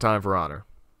is not the time for honor.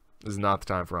 This is not the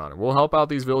time for honor. We'll help out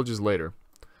these villages later.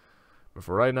 But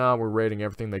for right now, we're raiding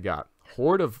everything they got.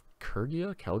 Horde of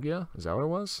Kelgia? Is that what it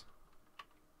was?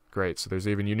 Great. So there's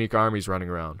even unique armies running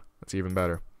around. That's even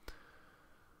better.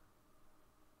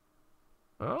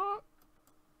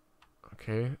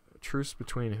 Okay. Truce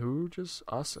between who? Just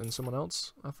us and someone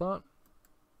else, I thought.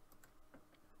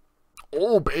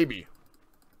 Oh, baby.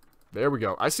 There we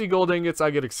go. I see gold ingots,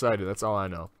 I get excited. That's all I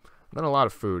know. Not a lot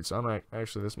of food, so I might,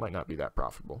 actually, this might not be that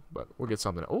profitable, but we'll get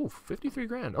something. Oh, 53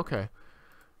 grand. Okay.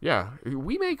 Yeah,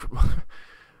 we make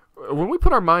when we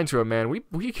put our mind to it, man,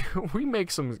 we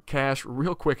make some cash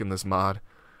real quick in this mod.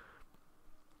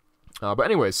 But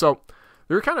anyway, so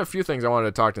there are kind of a few things I wanted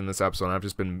to talk to in this episode. I've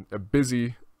just been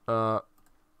busy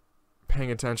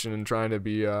paying attention and trying to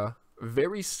be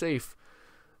very safe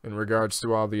in regards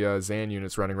to all the Zann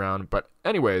units running around. But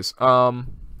anyways,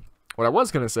 what I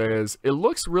was going to say is, it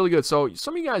looks really good. So,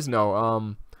 some of you guys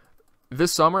know,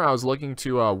 this summer I was looking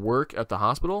to work at the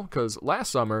hospital, because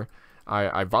last summer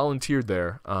I volunteered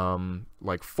there,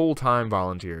 like full-time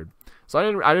volunteered. So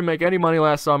I didn't make any money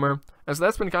last summer, and so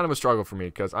that's been kind of a struggle for me,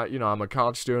 because I'm a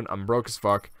college student, I'm broke as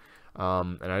fuck,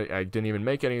 and I didn't even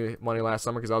make any money last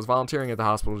summer because I was volunteering at the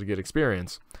hospital to get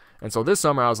experience. And so this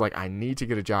summer I was like, I need to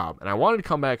get a job, and I wanted to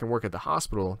come back and work at the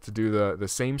hospital to do the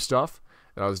same stuff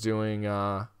that I was doing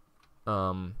over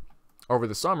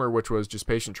the summer, which was just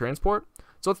patient transport.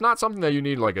 So it's not something that you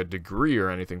need like a degree or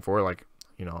anything for. Like,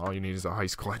 all you need is a high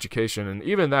school education, and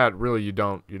even that, really, you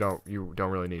don't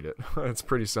really need it. It's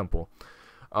pretty simple.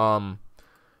 But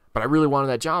I really wanted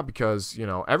that job because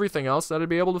everything else that I'd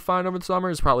be able to find over the summer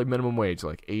is probably minimum wage,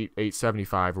 like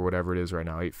 $8.75 or whatever it is right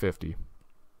now,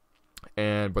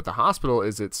 $8.50. But the hospital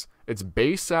is its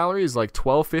base salary is like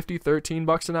 $12.50,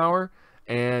 $13 an hour.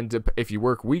 And if you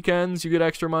work weekends, you get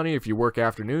extra money. If you work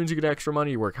afternoons, you get extra money.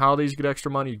 You work holidays, you get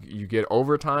extra money. You get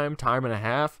overtime, time and a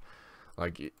half.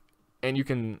 And you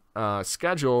can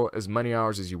schedule as many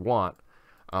hours as you want.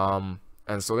 And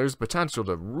so there's potential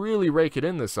to really rake it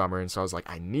in this summer. And so I was like,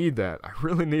 I need that. I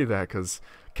really need that, because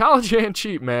college ain't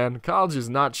cheap, man. College is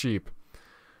not cheap,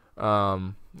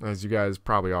 as you guys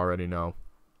probably already know.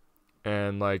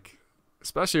 And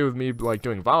especially with me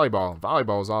doing volleyball.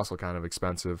 Volleyball is also kind of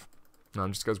expensive.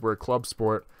 Just because we're a club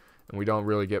sport and we don't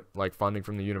really get funding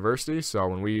from the university. So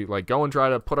when we go and try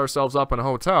to put ourselves up in a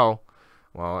hotel,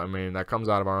 well, I mean, that comes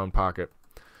out of our own pocket.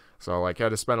 So had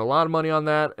to spend a lot of money on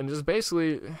that, and just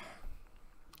basically,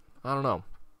 I don't know.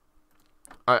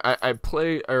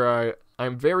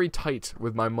 I'm very tight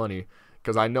with my money,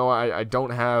 because I know I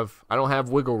don't have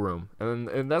wiggle room,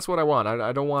 and that's what I want.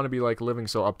 I don't want to be living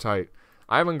so uptight.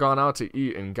 I haven't gone out to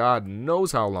eat in God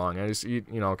knows how long. I just eat,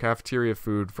 cafeteria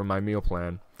food from my meal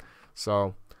plan.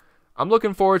 So I'm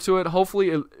looking forward to it.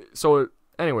 Hopefully,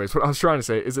 anyways, what I was trying to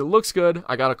say is, it looks good.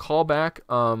 I got a call back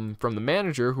from the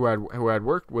manager who I'd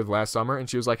worked with last summer, and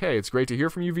she was like, "Hey, it's great to hear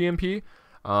from you, VMP.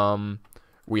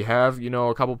 We have,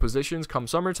 a couple positions come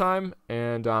summertime,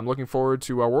 and I'm looking forward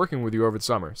to working with you over the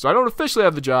summer." So I don't officially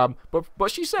have the job, but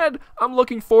she said, "I'm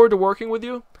looking forward to working with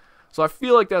you." So I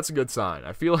feel like that's a good sign.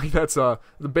 I feel like that's the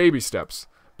baby steps.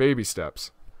 Baby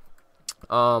steps.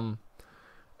 And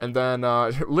then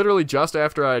literally just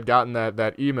after I had gotten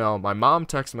that email, my mom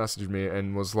text messaged me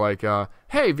and was like,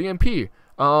 "Hey, VMP,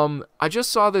 I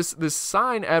just saw this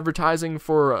sign advertising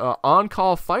for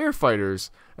on-call firefighters."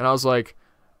 And I was like,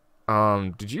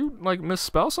 "Did you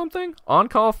misspell something?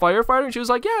 On-call firefighter?" And she was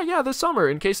like, "Yeah, this summer,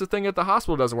 in case the thing at the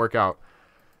hospital doesn't work out."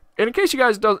 And in case you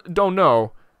guys don't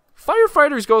know,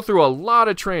 firefighters go through a lot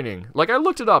of training. I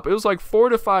looked it up. It was 4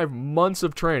 to 5 months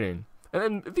of training. And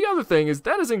then the other thing is,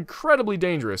 that is incredibly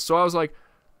dangerous. So I was like,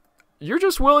 you're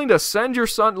just willing to send your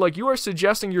son, you are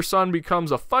suggesting your son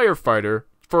becomes a firefighter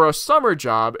for a summer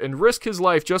job and risk his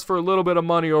life just for a little bit of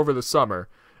money over the summer.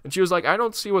 And she was like, I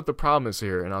don't see what the problem is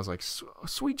here. And I was like,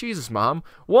 sweet Jesus, Mom.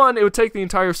 1, it would take the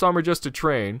entire summer just to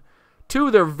train. 2,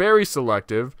 they're very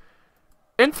selective.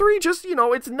 And 3, just,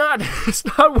 it's not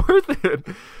worth it.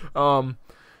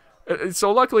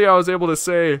 So luckily I was able to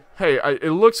say, hey, it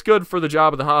looks good for the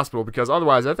job at the hospital, because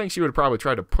otherwise I think she would have probably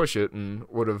tried to push it and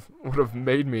would have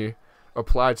made me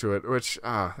apply to it, which,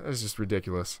 is just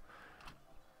ridiculous.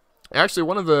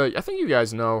 Actually, I think you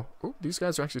guys know, oh, these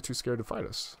guys are actually too scared to fight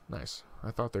us. Nice. I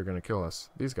thought they were going to kill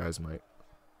us. These guys might.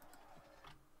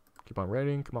 Keep on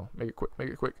raiding. Come on, make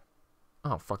it quick.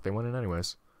 Oh, fuck, they went in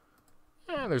anyways.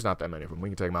 There's not that many of them. We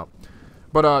can take them out.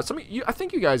 But I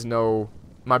think you guys know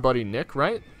my buddy Nick,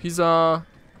 right? He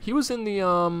was in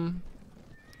the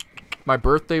my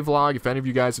birthday vlog. If any of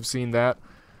you guys have seen that,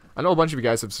 I know a bunch of you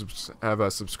guys have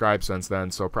subscribed since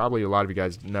then. So probably a lot of you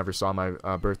guys never saw my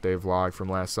birthday vlog from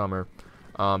last summer.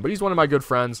 But he's one of my good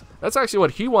friends. That's actually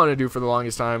what he wanted to do for the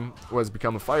longest time, was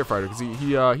become a firefighter, because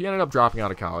he ended up dropping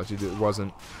out of college. It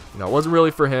wasn't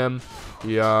really for him.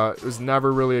 He was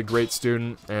never really a great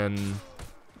student, and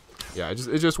yeah, it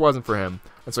just wasn't for him.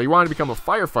 And so he wanted to become a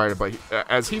firefighter, but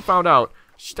as he found out,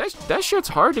 that shit's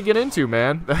hard to get into,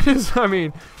 man. That is,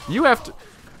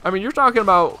 you're talking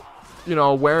about you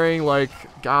know, wearing like,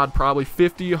 God, probably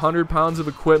 50, 100 pounds of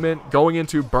equipment, going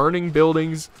into burning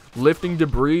buildings, lifting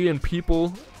debris and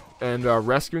people, and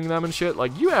rescuing them and shit.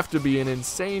 Like, you have to be in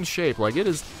insane shape. Like, it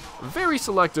is very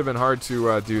selective and hard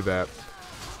to do that.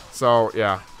 So,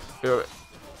 yeah.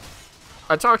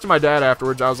 I talked to my dad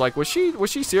afterwards. I was like, was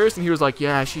she serious? And he was like,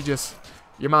 yeah,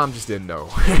 your mom just didn't know.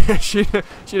 she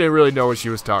didn't really know what she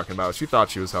was talking about. She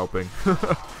thought she was helping.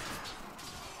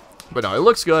 But no, it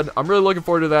looks good. I'm really looking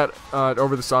forward to that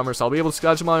over the summer, so I'll be able to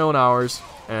schedule my own hours.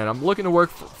 And I'm looking to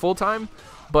work full-time,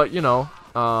 but, you know,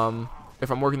 if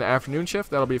I'm working the afternoon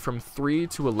shift, that'll be from 3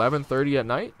 to 11:30 at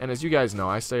night. And as you guys know,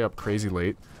 I stay up crazy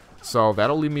late, so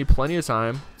that'll leave me plenty of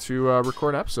time to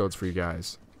record episodes for you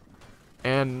guys.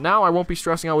 And now I won't be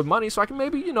stressing out with money, so I can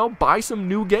maybe, you know, buy some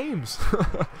new games.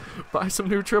 Buy some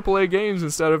new AAA games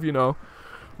instead of, you know,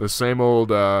 the same old,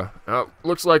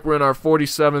 looks like we're in our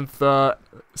 47th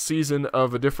season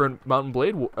of a different Mountain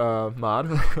Blade mod.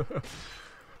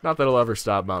 Not that I'll ever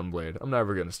stop Mountain Blade. I'm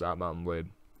never going to stop Mountain Blade.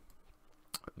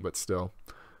 But still.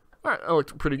 Alright, that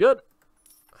looked pretty good.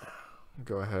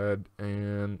 Go ahead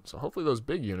and... So hopefully those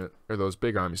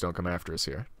big armies don't come after us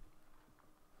here.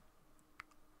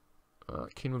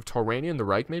 Kingdom of Toranian, the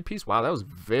Reich made peace. Wow, that was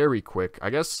very quick. I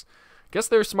guess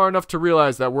they're smart enough to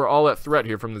realize that we're all at threat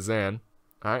here from the Zann.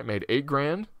 Alright, made 8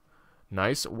 grand.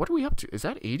 Nice. What are we up to? Is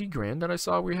that 80 grand that I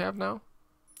saw we have now?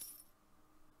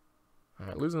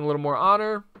 Alright, losing a little more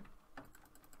honor.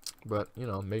 But, you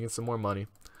know, making some more money.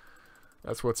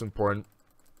 That's what's important.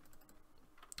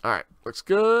 Alright, looks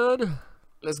good.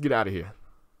 Let's get out of here.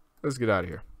 Let's get out of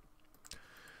here.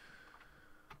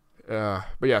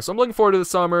 But yeah, so I'm looking forward to the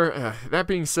summer. That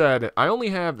being said,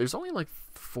 there's only like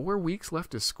 4 weeks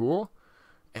left of school.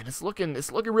 And it's looking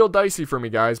real dicey for me,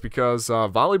 guys, because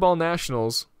volleyball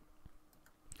nationals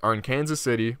are in Kansas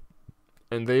City,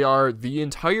 and they are the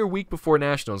entire week before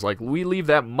nationals. Like, we leave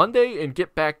that Monday and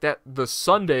get back the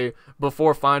Sunday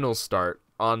before finals start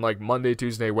on like Monday,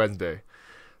 Tuesday, Wednesday.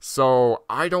 So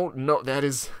I don't know.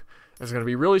 That's gonna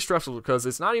be really stressful because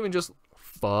it's not even just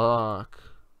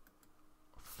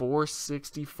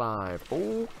 465.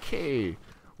 Okay,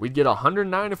 we'd get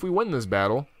 109 if we win this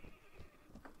battle.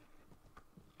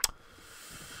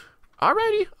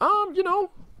 Alrighty, you know,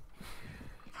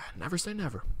 never say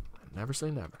never. Never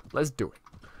say never. Let's do it.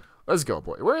 Let's go,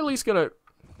 boy. We're at least gonna...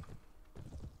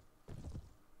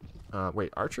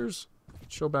 wait, archers?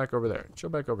 Chill back over there.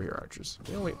 Chill back over here, archers.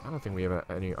 You know, wait, I don't think we have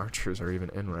any archers are even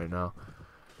in right now.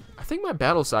 I think my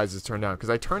battle size is turned down,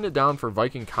 because I turned it down for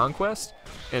Viking Conquest,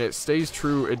 and it stays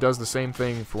true. It does the same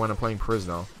thing for when I'm playing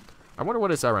Perisno. I wonder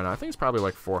what it's at right now. I think it's probably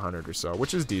like 400 or so,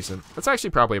 which is decent. That's actually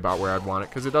probably about where I'd want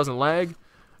it, because it doesn't lag.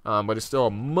 But it's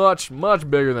still much, much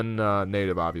bigger than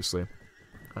native, obviously.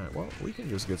 Alright, well, we can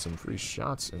just get some free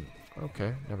shots. And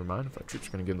okay, never mind. If our troops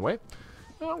are going to get in the way,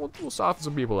 we'll soften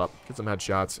some people up. Get some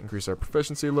headshots. Increase our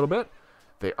proficiency a little bit.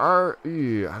 They are...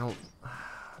 their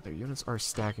units are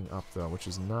stacking up, though, which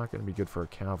is not going to be good for our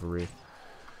cavalry.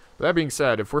 But that being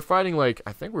said, if we're fighting, like...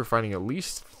 I think we're fighting at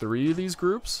least 3 of these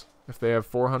groups. If they have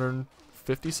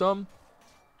 450-some.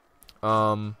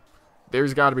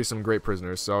 There's got to be some great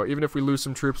prisoners, so even if we lose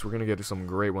some troops, we're going to get some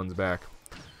great ones back.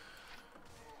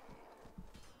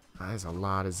 There's a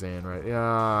lot of Zann, right?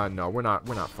 Yeah, no, we're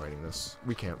not fighting this.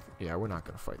 We can't, yeah, we're not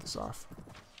going to fight this off.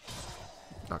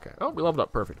 Okay, oh, we leveled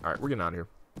up, perfect. Alright, we're getting out of here.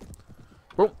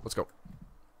 Boom, let's go.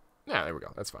 Yeah, there we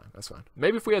go, that's fine, that's fine.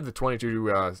 Maybe if we had the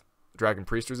 22 Dragon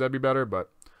Priesters, that'd be better, but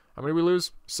how many we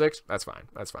lose? 6? That's fine,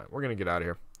 that's fine. We're going to get out of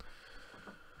here.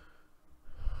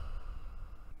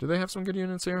 Do they have some good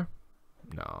units here?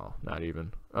 No, not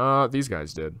even. These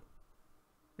guys did.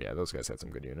 Yeah, those guys had some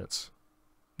good units.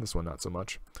 This one, not so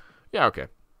much. Yeah, okay.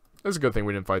 It's a good thing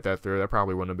we didn't fight that through. That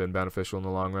probably wouldn't have been beneficial in the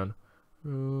long run.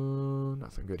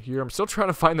 Nothing good here. I'm still trying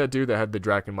to find that dude that had the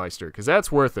Drachenmeister, because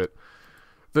that's worth it.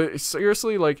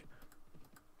 Seriously, like,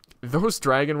 those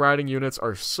dragon riding units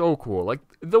are so cool. Like,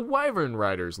 the Wyvern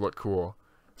Riders look cool.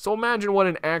 So imagine what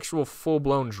an actual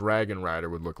full-blown dragon rider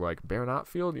would look like. Baronot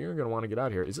Field, you're going to want to get out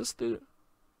of here. Is this the...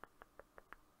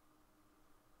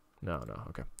 No,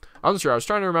 okay. I wasn't sure. I was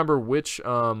trying to remember which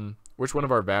one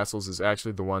of our vassals is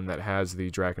actually the one that has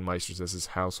the Drachenmeisters as his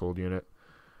household unit.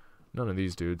 None of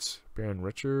these dudes. Baron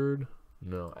Richard?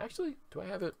 No. Actually, do I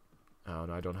have it? Oh,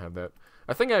 no, I don't have that.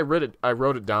 I think I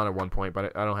wrote it down at one point,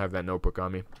 but I don't have that notebook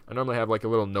on me. I normally have like a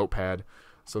little notepad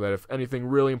so that if anything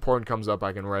really important comes up,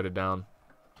 I can write it down.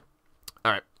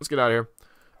 Alright, let's get out of here.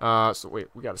 So wait,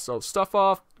 we gotta sell stuff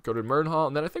off, go to Merdenhall,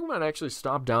 and then I think we might actually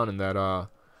stop down in that,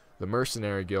 the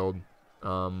Mercenary Guild.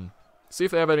 See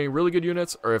if they have any really good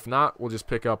units, or if not, we'll just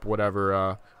pick up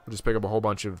whatever, we'll just pick up a whole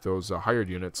bunch of those hired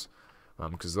units.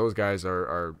 Because those guys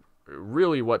are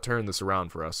really what turned this around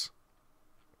for us.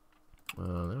 They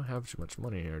don't have too much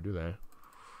money here, do they?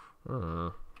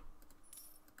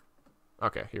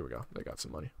 Okay, here we go. They got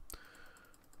some money.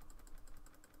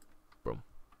 Boom.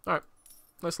 Alright.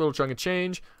 Nice little chunk of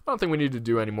change. I don't think we need to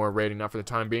do any more raiding, not for the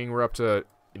time being. We're up to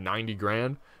 90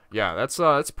 grand. Yeah, that's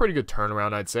a pretty good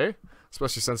turnaround, I'd say.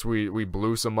 Especially since we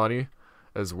blew some money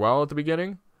as well at the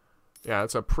beginning. Yeah,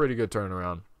 that's a pretty good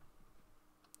turnaround.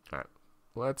 Alright.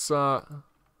 Let's, can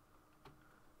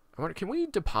we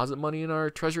deposit money in our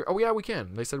treasury? Oh, yeah, we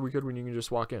can. They said we could when you can just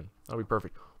walk in. That'll be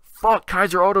perfect. Fuck,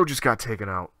 Kaiser Auto just got taken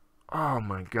out. Oh,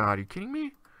 my God. Are you kidding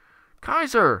me?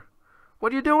 Kaiser!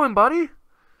 What are you doing, buddy?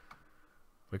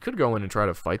 We could go in and try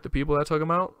to fight the people that took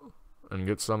him out and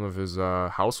get some of his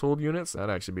household units. That'd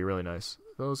actually be really nice.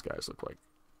 Those guys look like...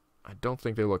 I don't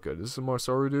think they look good. Is this a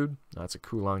Morsoru dude? That's a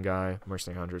Kulan guy.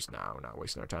 Mercenary Hunters. No, we're not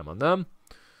wasting our time on them.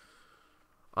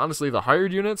 Honestly, the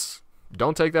hired units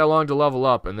don't take that long to level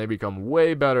up, and they become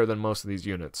way better than most of these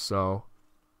units. So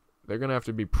they're going to have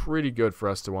to be pretty good for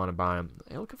us to want to buy them.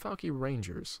 Elkafalki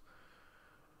Rangers.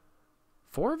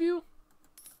 4 of you?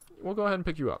 We'll go ahead and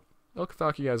pick you up.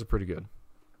 Elkafalki guys are pretty good.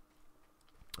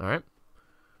 Alright.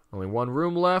 Only 1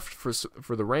 room left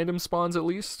for the random spawns at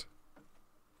least.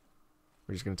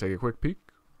 We're just going to take a quick peek.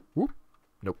 Whoop.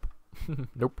 Nope.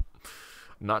 Nope.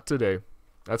 Not today.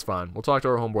 That's fine. We'll talk to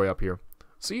our homeboy up here.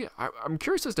 See, I'm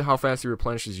curious as to how fast he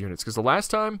replenishes units. Because the last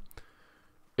time,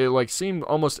 it like seemed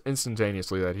almost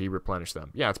instantaneously that he replenished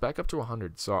them. Yeah, it's back up to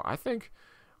 100. So I think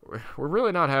we're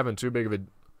really not having too big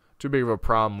of a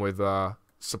problem with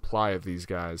supply of these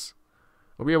guys.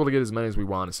 We'll be able to get as many as we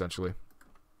want, essentially.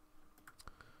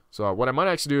 So what I might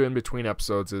actually do in between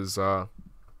episodes is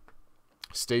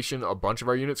station a bunch of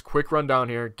our units. Quick run down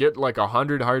here, get like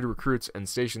 100 hired recruits and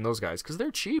station those guys because they're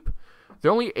cheap.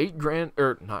 They're only 8 grand,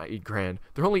 or not 8 grand.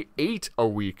 They're only 8 a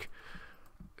week.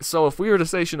 So if we were to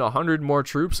station 100 more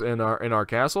troops in our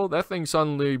castle, that thing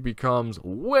suddenly becomes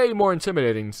way more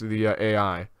intimidating to the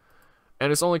AI.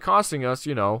 And it's only costing us,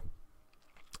 you know,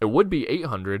 it would be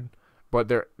 800, but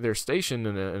they're stationed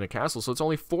in a castle, so it's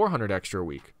only 400 extra a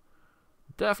week.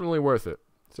 Definitely worth it.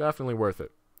 Definitely worth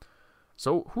it.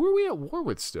 So, who are we at war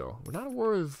with still? We're not at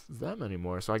war with them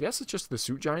anymore. So, I guess it's just the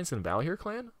Suit Giants and Valhyr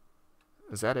clan?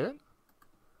 Is that it?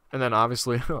 And then,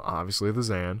 obviously, obviously the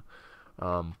Zann.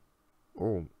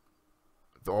 Oh,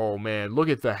 man. Look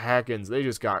at the Hackens. They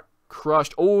just got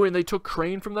crushed. Oh, and they took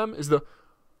Crane from them?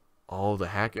 Oh, the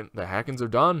Hackens are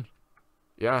done.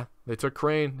 Yeah, they took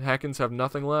Crane. Hackens have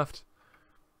nothing left.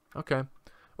 Okay.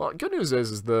 Well, good news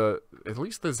is at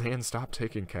least the Zann stopped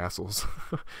taking castles.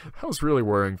 That was really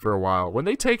worrying for a while. When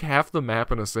they take half the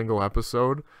map in a single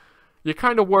episode, you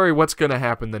kind of worry what's going to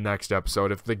happen the next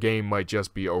episode if the game might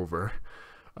just be over.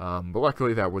 But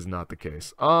luckily that was not the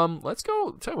case. Let's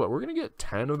go. Tell you what, we're going to get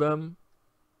 10 of them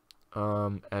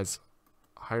as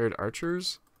hired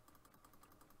archers.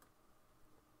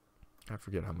 I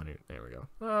forget how many. There we go.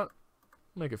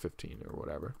 Make it 15 or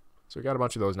whatever. So we got a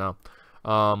bunch of those now.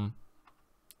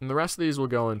 And the rest of these will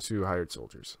go into hired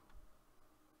soldiers.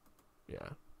 Yeah.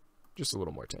 Just a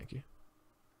little more tanky.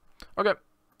 Okay.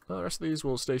 The rest of these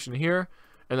will station here.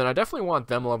 And then I definitely want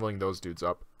them leveling those dudes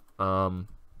up. Oh,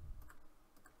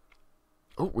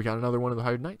 we got another one of the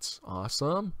hired knights.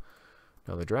 Awesome.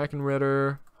 Another Draken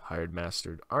Ritter. Hired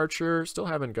mastered archer. Still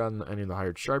haven't gotten any of the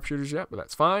hired sharpshooters yet, but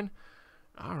that's fine.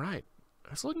 Alright.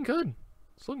 That's looking good.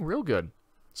 It's looking real good.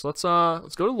 So let's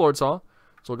go to Lord's Hall.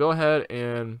 So we'll go ahead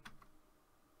and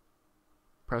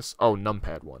press,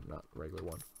 numpad 1, not regular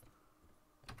 1.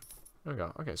 There we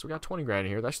go. Okay, so we got 20 grand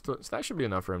here. That should be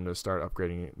enough for him to start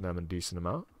upgrading them a decent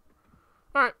amount.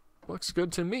 Alright, looks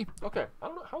good to me. Okay, I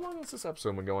don't know, how long has this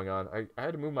episode been going on? I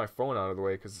had to move my phone out of the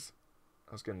way because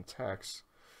I was getting texts.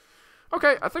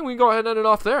 Okay, I think we can go ahead and end it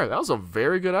off there. That was a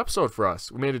very good episode for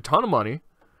us. We made a ton of money.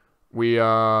 We,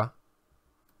 how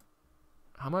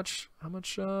much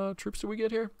troops did we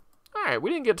get here? Alright, we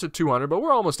didn't get to 200, but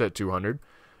we're almost at 200.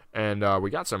 And we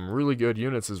got some really good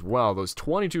units as well. Those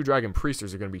 22 Dragon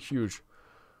Priesters are going to be huge.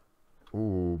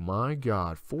 Oh my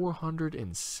god.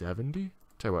 470?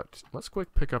 Tell you what, let's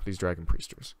quick pick up these Dragon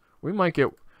Priesters. We might get...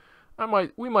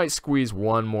 we might squeeze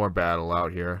one more battle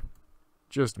out here.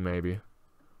 Just maybe.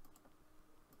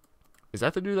 Is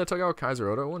that the dude that took out Kaiser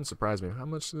Odo? It wouldn't surprise me. How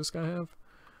much does this guy have?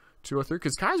 203?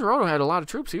 Because Kaiser Odo had a lot of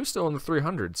troops. He was still in the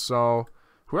 300s. So,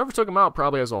 whoever took him out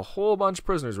probably has a whole bunch of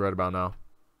prisoners right about now.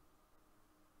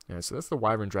 Yeah, so that's the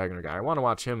Wyvern Dragoner guy. I want to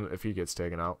watch him if he gets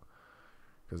taken out.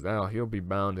 Because he'll be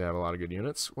bound to have a lot of good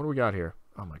units. What do we got here?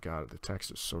 Oh my god, the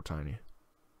text is so tiny.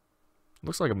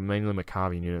 Looks like a mainly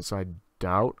Makavian unit, so I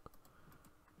doubt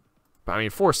But, I mean,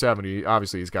 470,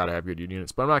 obviously he's got to have good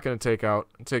units. But I'm not going to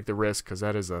take the risk because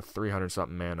that is a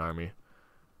 300-something man army.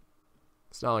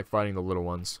 It's not like fighting the little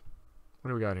ones. What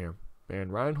do we got here?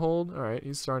 Van Reinhold. All right,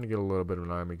 he's starting to get a little bit of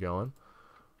an army going.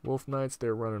 Wolf Knights,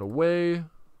 they're running away.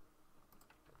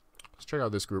 Let's check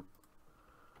out this group.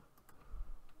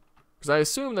 Because I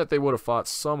assume that they would have fought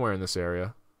somewhere in this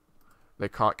area. They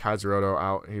caught Kaiser Otto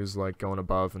out. He was like going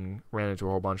above and ran into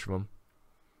a whole bunch of them.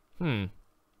 I'm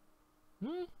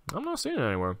not seeing it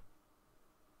anywhere.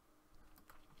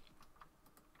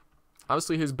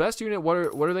 Obviously, his best unit. What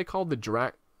are they called?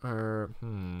 The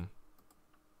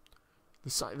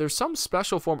There's some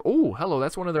special form. Oh, hello.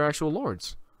 That's one of their actual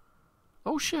lords.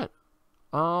 Oh shit.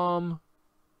 Do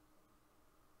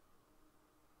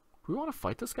we want to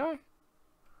fight this guy?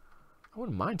 I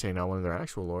wouldn't mind taking out one of their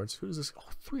actual lords. Who is this?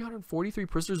 Oh, 343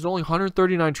 prisoners, only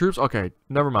 139 troops. Okay,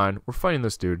 never mind. We're fighting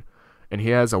this dude. And he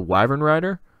has a wyvern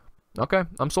rider. Okay,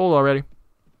 I'm sold already.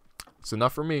 It's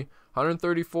enough for me.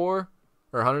 134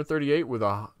 or 138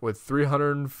 with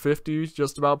 350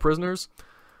 just about prisoners.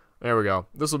 There we go.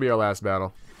 This will be our last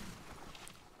battle.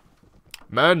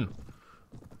 Men,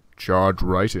 charge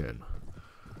right in.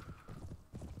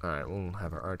 Alright, we'll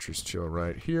have our archers chill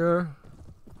right here.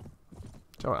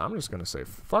 I'm just gonna say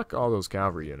fuck all those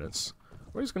cavalry units.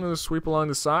 We're just gonna sweep along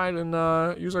the side and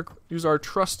use our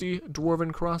trusty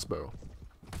dwarven crossbow.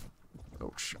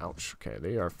 Ouch, ouch. Okay,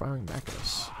 they are firing back at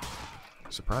us.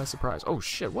 Surprise, surprise. Oh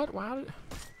shit! What?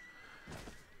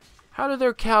 How did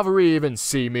their cavalry even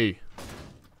see me?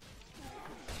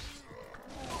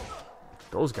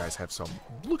 Those guys have some.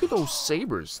 Look at those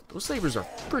sabers. Those sabers are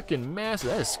freaking massive.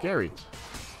 That is scary.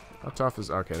 How tough is...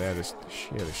 Okay, that is... She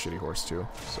had a shitty horse, too.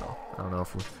 So, I don't know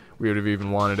if we would have even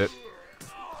wanted it.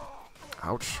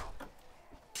 Ouch.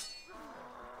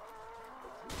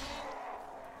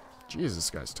 Jeez,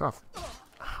 this guy's tough.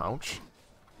 Ouch.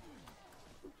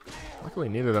 Luckily,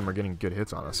 neither of them are getting good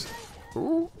hits on us.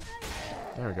 Ooh.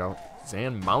 There we go.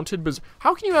 Zann mounted berserker.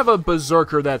 How can you have a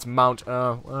berserker that's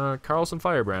Carlson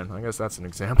Firebrand? I guess that's an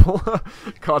example.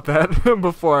 Caught that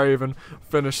before I even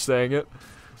finished saying it.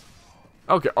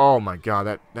 Okay, oh my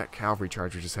god, that cavalry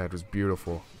charge we just had was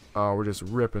beautiful. Oh, we're just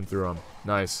ripping through them.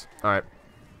 Nice. Alright.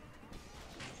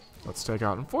 Let's take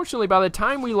out. Unfortunately, by the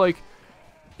time we, like,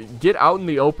 get out in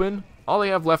the open, all they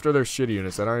have left are their shitty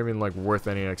units that aren't even, like, worth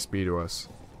any XP to us.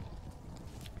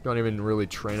 Don't even really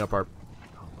train up our...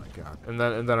 Oh my god. And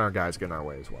then our guys get in our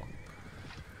way as well.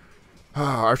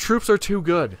 Our troops are too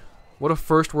good. What a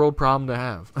first world problem to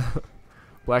have.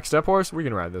 Black Step Horse, we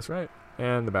can ride this, right?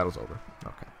 And the battle's over.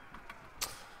 Okay.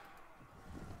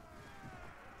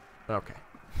 Okay.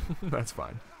 That's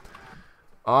fine.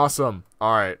 Awesome.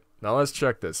 Alright. Now let's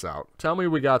check this out. Tell me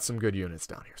we got some good units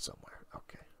down here somewhere.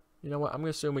 Okay. You know what? I'm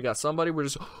going to assume we got somebody. We're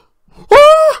just...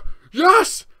 Oh!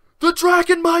 Yes! The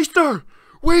Dragonmeister!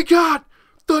 We got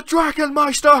the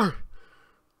Dragonmeister!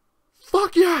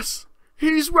 Fuck yes!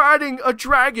 He's riding a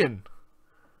dragon!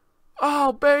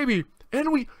 Oh, baby!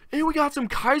 And we got some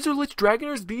Kaiserlich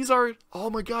Dragoners. These are... Oh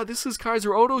my god, this is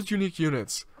Kaiser Otto's unique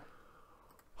units.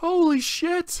 Holy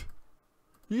shit!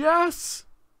 Yes!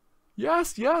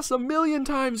 Yes, yes, a million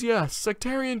times yes!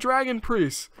 Sectarian Dragon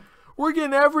Priests! We're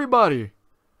getting everybody!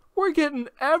 We're getting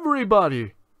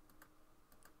everybody!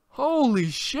 Holy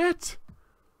shit!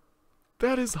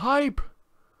 That is hype!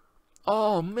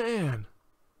 Oh, man!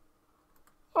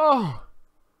 Oh!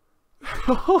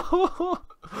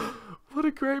 What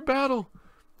a great battle!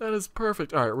 That is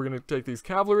perfect. Alright, we're gonna take these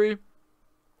cavalry,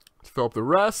 fill up the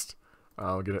rest.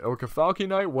 I'll get an Ilka Falcon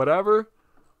Knight, whatever.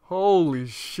 Holy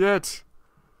shit.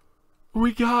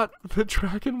 We got the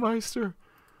Dragonmeister.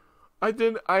 I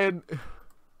did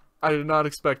not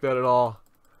expect that at all.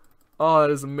 Oh, that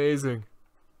is amazing.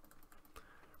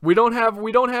 We don't have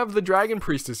the Dragon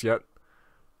Priestess yet.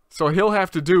 So he'll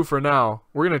have to do for now.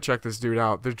 We're gonna check this dude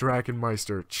out. The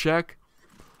Dragonmeister. Check.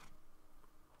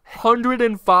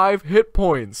 105 hit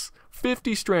points.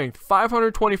 50 strength,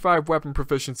 525 weapon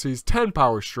proficiencies, 10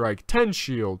 power strike, 10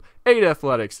 shield, 8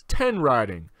 athletics, 10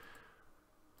 riding.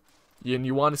 And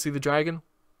you want to see the dragon?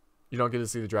 You don't get to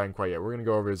see the dragon quite yet. We're going to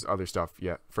go over his other stuff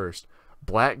yet first.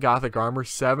 Black Gothic armor,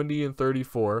 70 and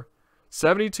 34.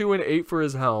 72 and 8 for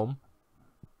his helm.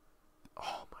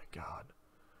 Oh my god.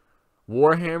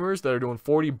 Warhammers that are doing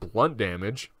 40 blunt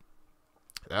damage.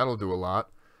 That'll do a lot.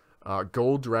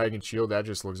 Gold dragon shield, that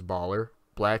just looks baller.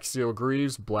 Black steel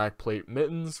greaves, black plate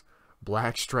mittens,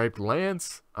 black striped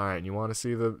lance. Alright, and you want to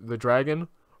see the dragon?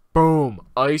 Boom!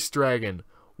 Ice dragon.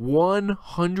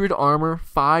 100 armor,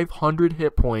 500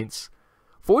 hit points,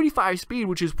 45 speed,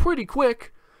 which is pretty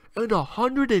quick, and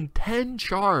 110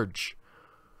 charge.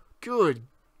 Good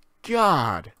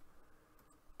God.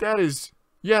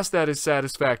 yes, that is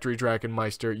satisfactory,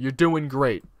 Drakenmeister. You're doing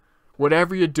great.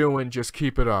 Whatever you're doing, just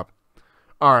keep it up.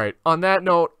 Alright, on that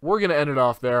note, we're going to end it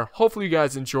off there. Hopefully you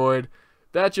guys enjoyed.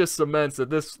 That just cements that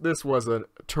this was a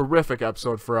terrific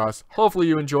episode for us. Hopefully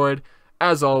you enjoyed.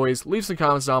 As always, leave some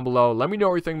comments down below. Let me know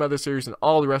what you think about this series and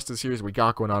all the rest of the series we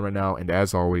got going on right now. And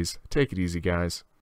as always, take it easy, guys.